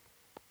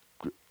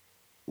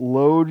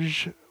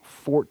 Loge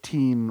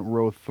 14,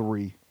 row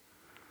 3.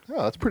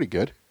 Oh, that's pretty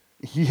good.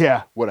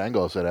 Yeah. What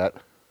angle is it at?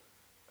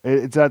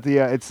 It's at the.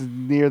 It's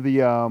near the.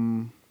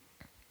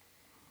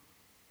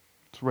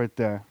 It's right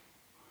there.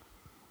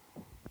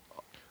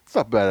 It's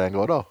not a bad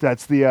angle at all.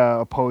 That's the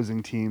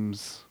opposing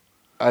teams.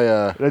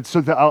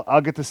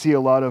 I'll get to see a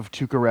lot of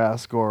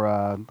Tukarask or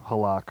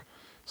Halak.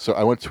 So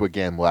I went to a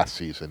game last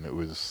season. It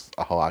was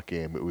a Halak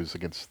game. It was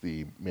against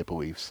the Maple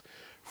Leafs.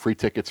 Free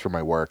tickets for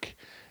my work,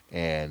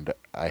 and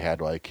I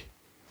had like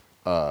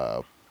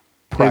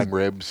prime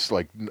ribs.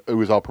 Like it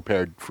was all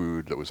prepared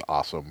food that was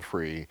awesome,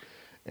 free,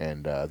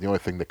 and the only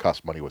thing that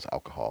cost money was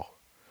alcohol.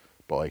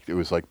 But like it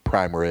was like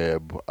prime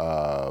rib,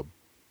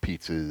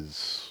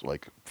 pizzas,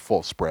 like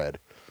full spread.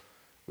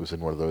 It was in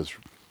one of those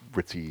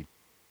ritzy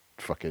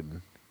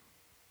fucking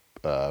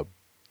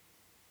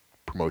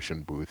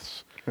promotion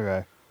booths.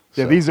 Okay.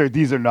 So- Yeah,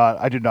 these are not.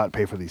 I did not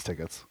pay for these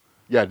tickets.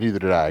 Yeah, neither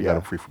did I. I got Yeah.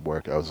 them free from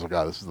work. I was like,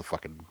 oh, this is the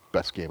fucking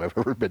best game I've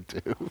ever been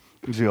to.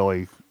 It's the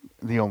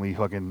only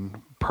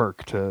fucking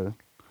perk to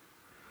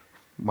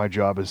my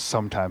job is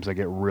sometimes I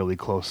get really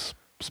close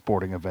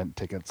sporting event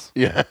tickets.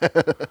 Yeah.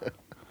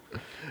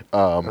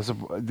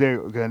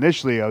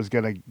 Initially, I was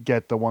gonna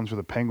get the ones for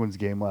the Penguins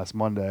game last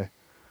Monday,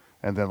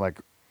 and then like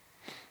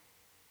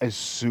as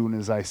soon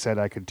as I said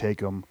I could take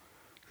them,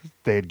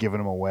 they had given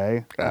them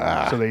away.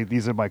 So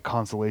these are my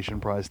consolation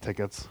prize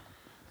tickets.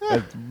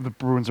 The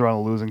Bruins are on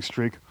a losing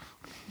streak.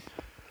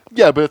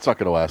 Yeah, but it's not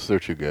going to last. They're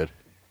too good.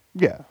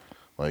 Yeah.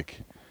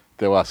 Like,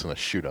 they lost in a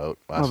shootout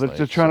last They're night.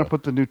 just trying so- to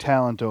put the new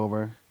talent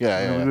over.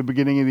 Yeah. When the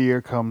beginning of the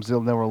year comes,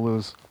 they'll never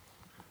lose.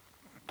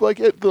 Like,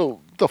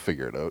 they'll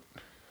figure it out.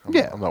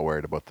 I'm not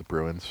worried about the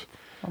Bruins.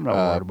 I'm not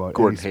worried about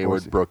Gordon any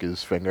Hayward sports. broke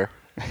his finger.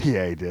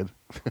 Yeah, he did.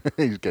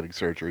 He's getting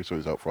surgery, so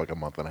he's out for like a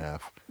month and a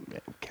half. Yeah,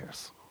 who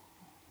cares?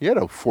 He had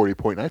a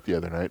 40-point night the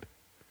other night.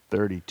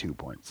 32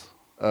 points.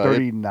 Uh,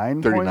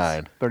 39 39.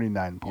 points?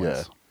 39 points.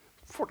 Yeah.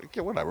 40,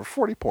 yeah, whatever,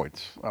 40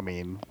 points. I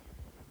mean,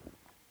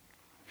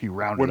 if you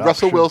round When it up.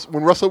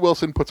 Russell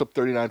Wilson puts up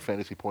 39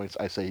 fantasy points,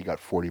 I say he got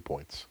 40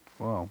 points.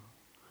 Wow.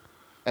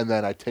 And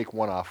then I take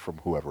one off from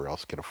whoever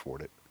else can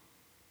afford it.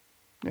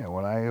 Yeah,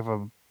 when I have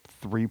a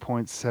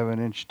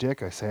 3.7-inch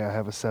dick, I say I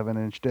have a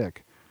 7-inch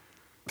dick.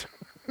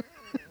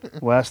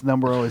 Last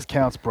number always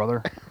counts,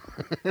 brother.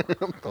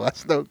 The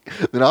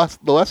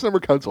last number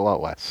counts a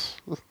lot less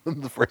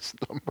than the first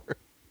number.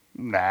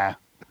 Nah.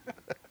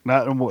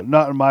 Not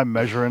in my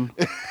measuring.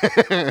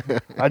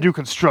 I do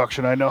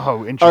construction. I know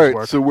how inches All right,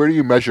 work. so where do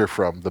you measure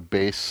from? The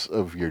base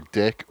of your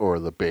dick or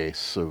the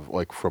base of,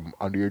 like, from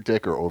under your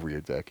dick or over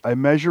your dick? I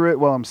measure it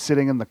while I'm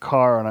sitting in the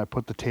car, and I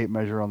put the tape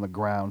measure on the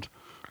ground.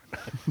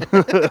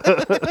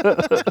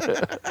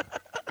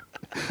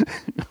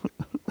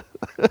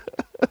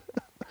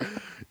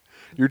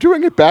 You're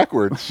doing it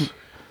backwards.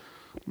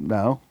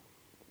 No.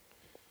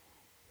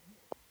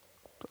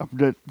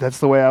 That's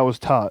the way I was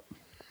taught.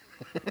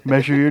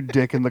 Measure your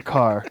dick in the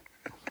car.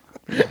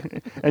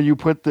 And you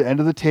put the end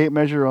of the tape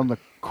measure on the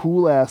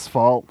cool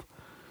asphalt.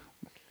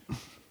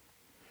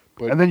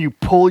 But- And then you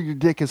pull your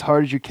dick as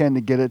hard as you can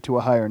to get it to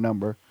a higher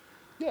number.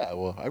 Yeah,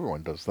 well,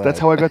 everyone does that. That's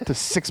how I got to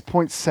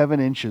 6.7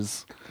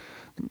 inches.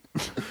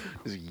 Just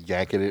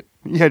yanking it.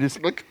 Yeah,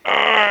 just Like,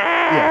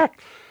 yeah.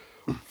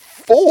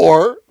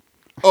 4?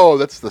 Oh,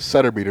 that's the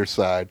centimeter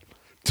side.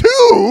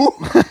 2?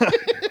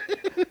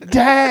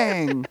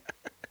 Dang.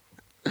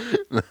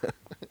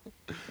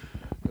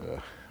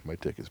 My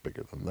dick is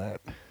bigger than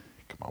that.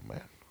 Come on,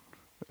 man.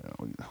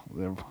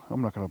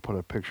 I'm not going to put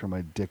a picture of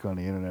my dick on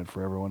the internet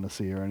for everyone to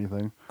see or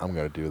anything. I'm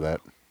going to do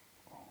that.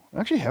 I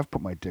actually have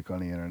put my dick on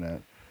the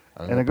internet.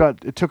 I'm And gonna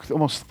it took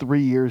almost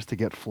 3 years to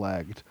get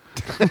flagged.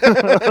 Good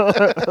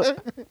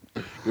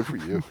for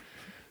you.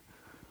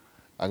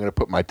 I'm going to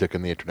put my dick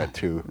on the internet,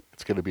 too.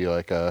 It's going to be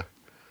like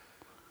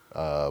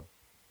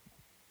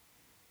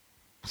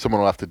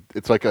someone will have to,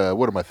 it's like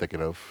what am I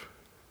thinking of?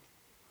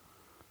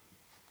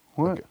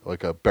 What?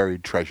 Like a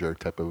buried treasure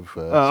type of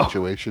Oh.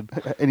 situation.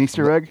 An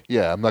Easter egg?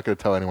 Yeah, I'm not going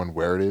to tell anyone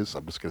where it is.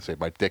 I'm just going to say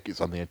my dick is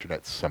on the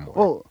internet somewhere.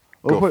 Well,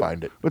 Go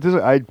find it. But this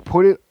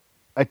way,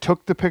 I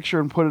took the picture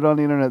and put it on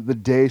the internet the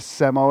day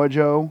Samoa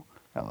Joe,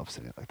 I love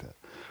saying it like that,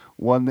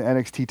 won the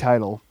NXT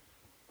title.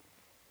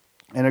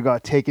 And it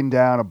got taken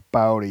down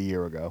about a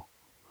year ago.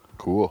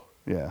 Cool.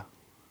 Yeah.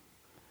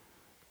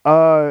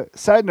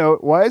 Side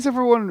note, why is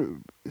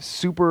everyone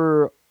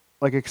super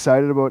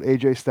excited about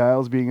AJ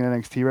Styles being in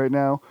NXT right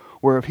now?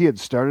 Where if he had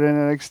started in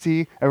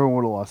NXT, everyone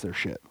would have lost their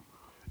shit.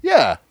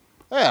 Yeah.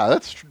 Yeah,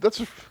 that's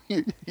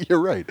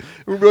you're right.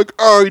 We'd be like,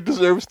 oh, he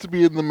deserves to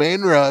be in the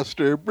main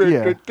roster.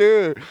 Yeah.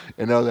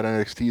 And now that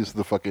NXT is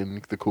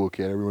the cool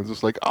kid, everyone's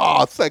just like,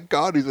 oh, thank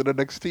God he's in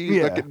NXT.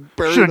 He's not getting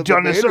buried Should have in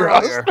done the this main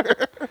earlier.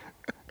 roster.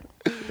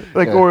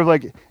 Yeah. Or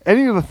if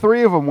any of the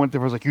three of them went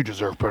there, was like, you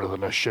deserve better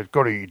than this shit.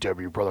 Go to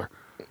EW, brother.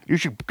 You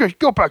should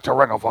go back to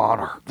Ring of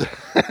Honor.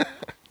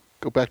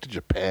 Go back to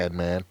Japan,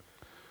 man.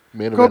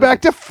 Go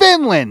back to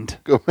Finland.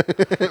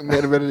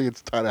 Main event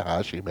against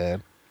Tanahashi,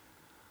 man.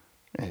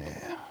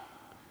 Yeah.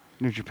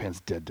 New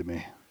Japan's dead to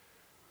me.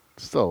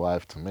 Still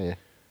alive to me.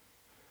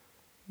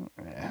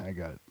 Yeah, I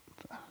got it.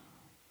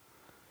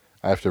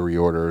 I have to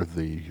reorder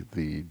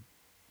the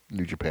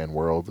New Japan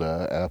World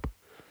app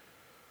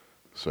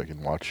so I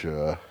can watch.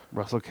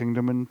 Wrestle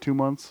Kingdom in 2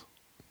 months.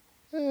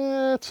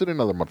 It's in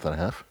another month and a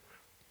half.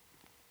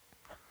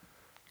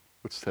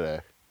 What's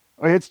today?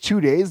 Oh, yeah, it's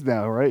 2 days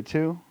now, right?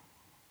 Too.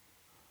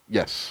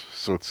 Yes,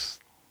 so it's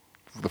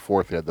the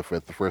 4th, yeah, the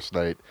 5th. The first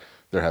night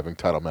they're having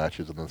title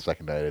matches, and then the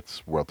second night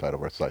it's world title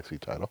versus IC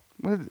title.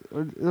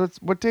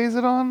 What day is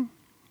it on?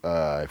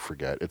 I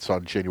forget. It's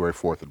on January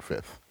 4th and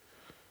 5th.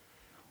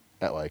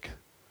 At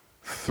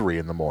 3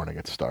 in the morning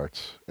it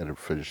starts, and it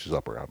finishes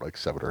up around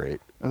 7 or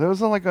 8. Are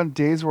those on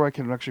days where I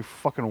can actually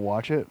fucking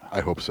watch it? I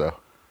hope so.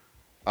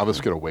 I'm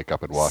just going to wake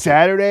up and watch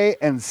Saturday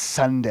and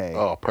Sunday.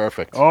 Oh,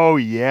 perfect. Oh,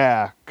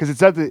 yeah. Because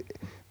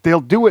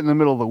they'll do it in the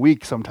middle of the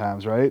week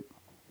sometimes, right?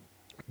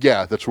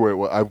 Yeah, that's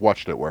where I've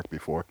watched it at work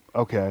before.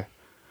 Okay.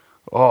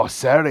 Oh,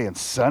 Saturday and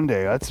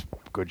Sunday. That's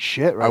good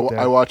shit right there.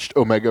 I watched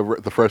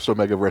the first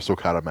Omega vs.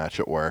 Okada match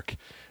at work,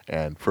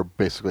 and for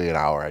basically an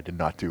hour I did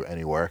not do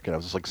any work, and I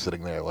was just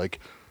sitting there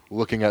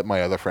looking at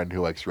my other friend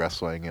who likes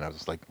wrestling, and I was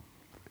just like,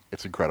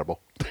 it's incredible.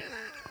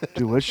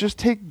 Dude, let's just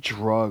take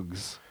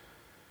drugs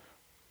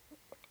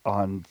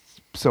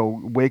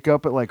so wake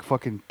up at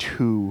fucking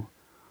 2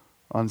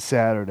 on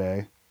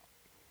Saturday,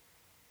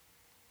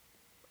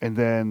 and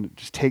then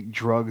just take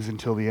drugs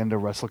until the end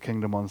of Wrestle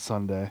Kingdom on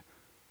Sunday.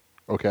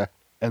 Okay.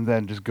 And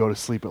then just go to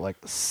sleep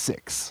at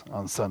 6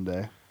 on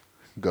Sunday.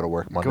 Go to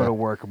work Monday. Go to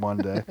work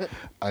Monday.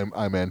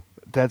 I'm in.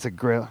 That's a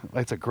great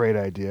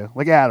idea.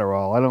 Like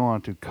Adderall. I don't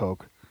want to do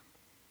coke.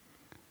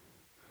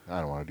 I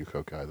don't want to do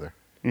coke either.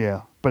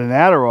 Yeah, but an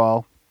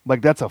Adderall,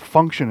 that's a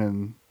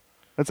functioning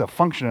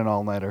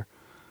all nighter.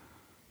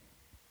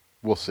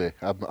 We'll see.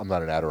 I'm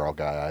not an Adderall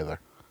guy either.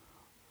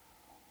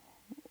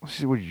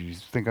 What did you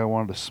think I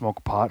wanted to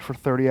smoke pot for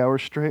 30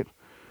 hours straight?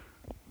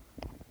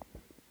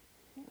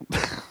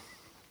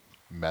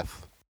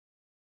 Meth.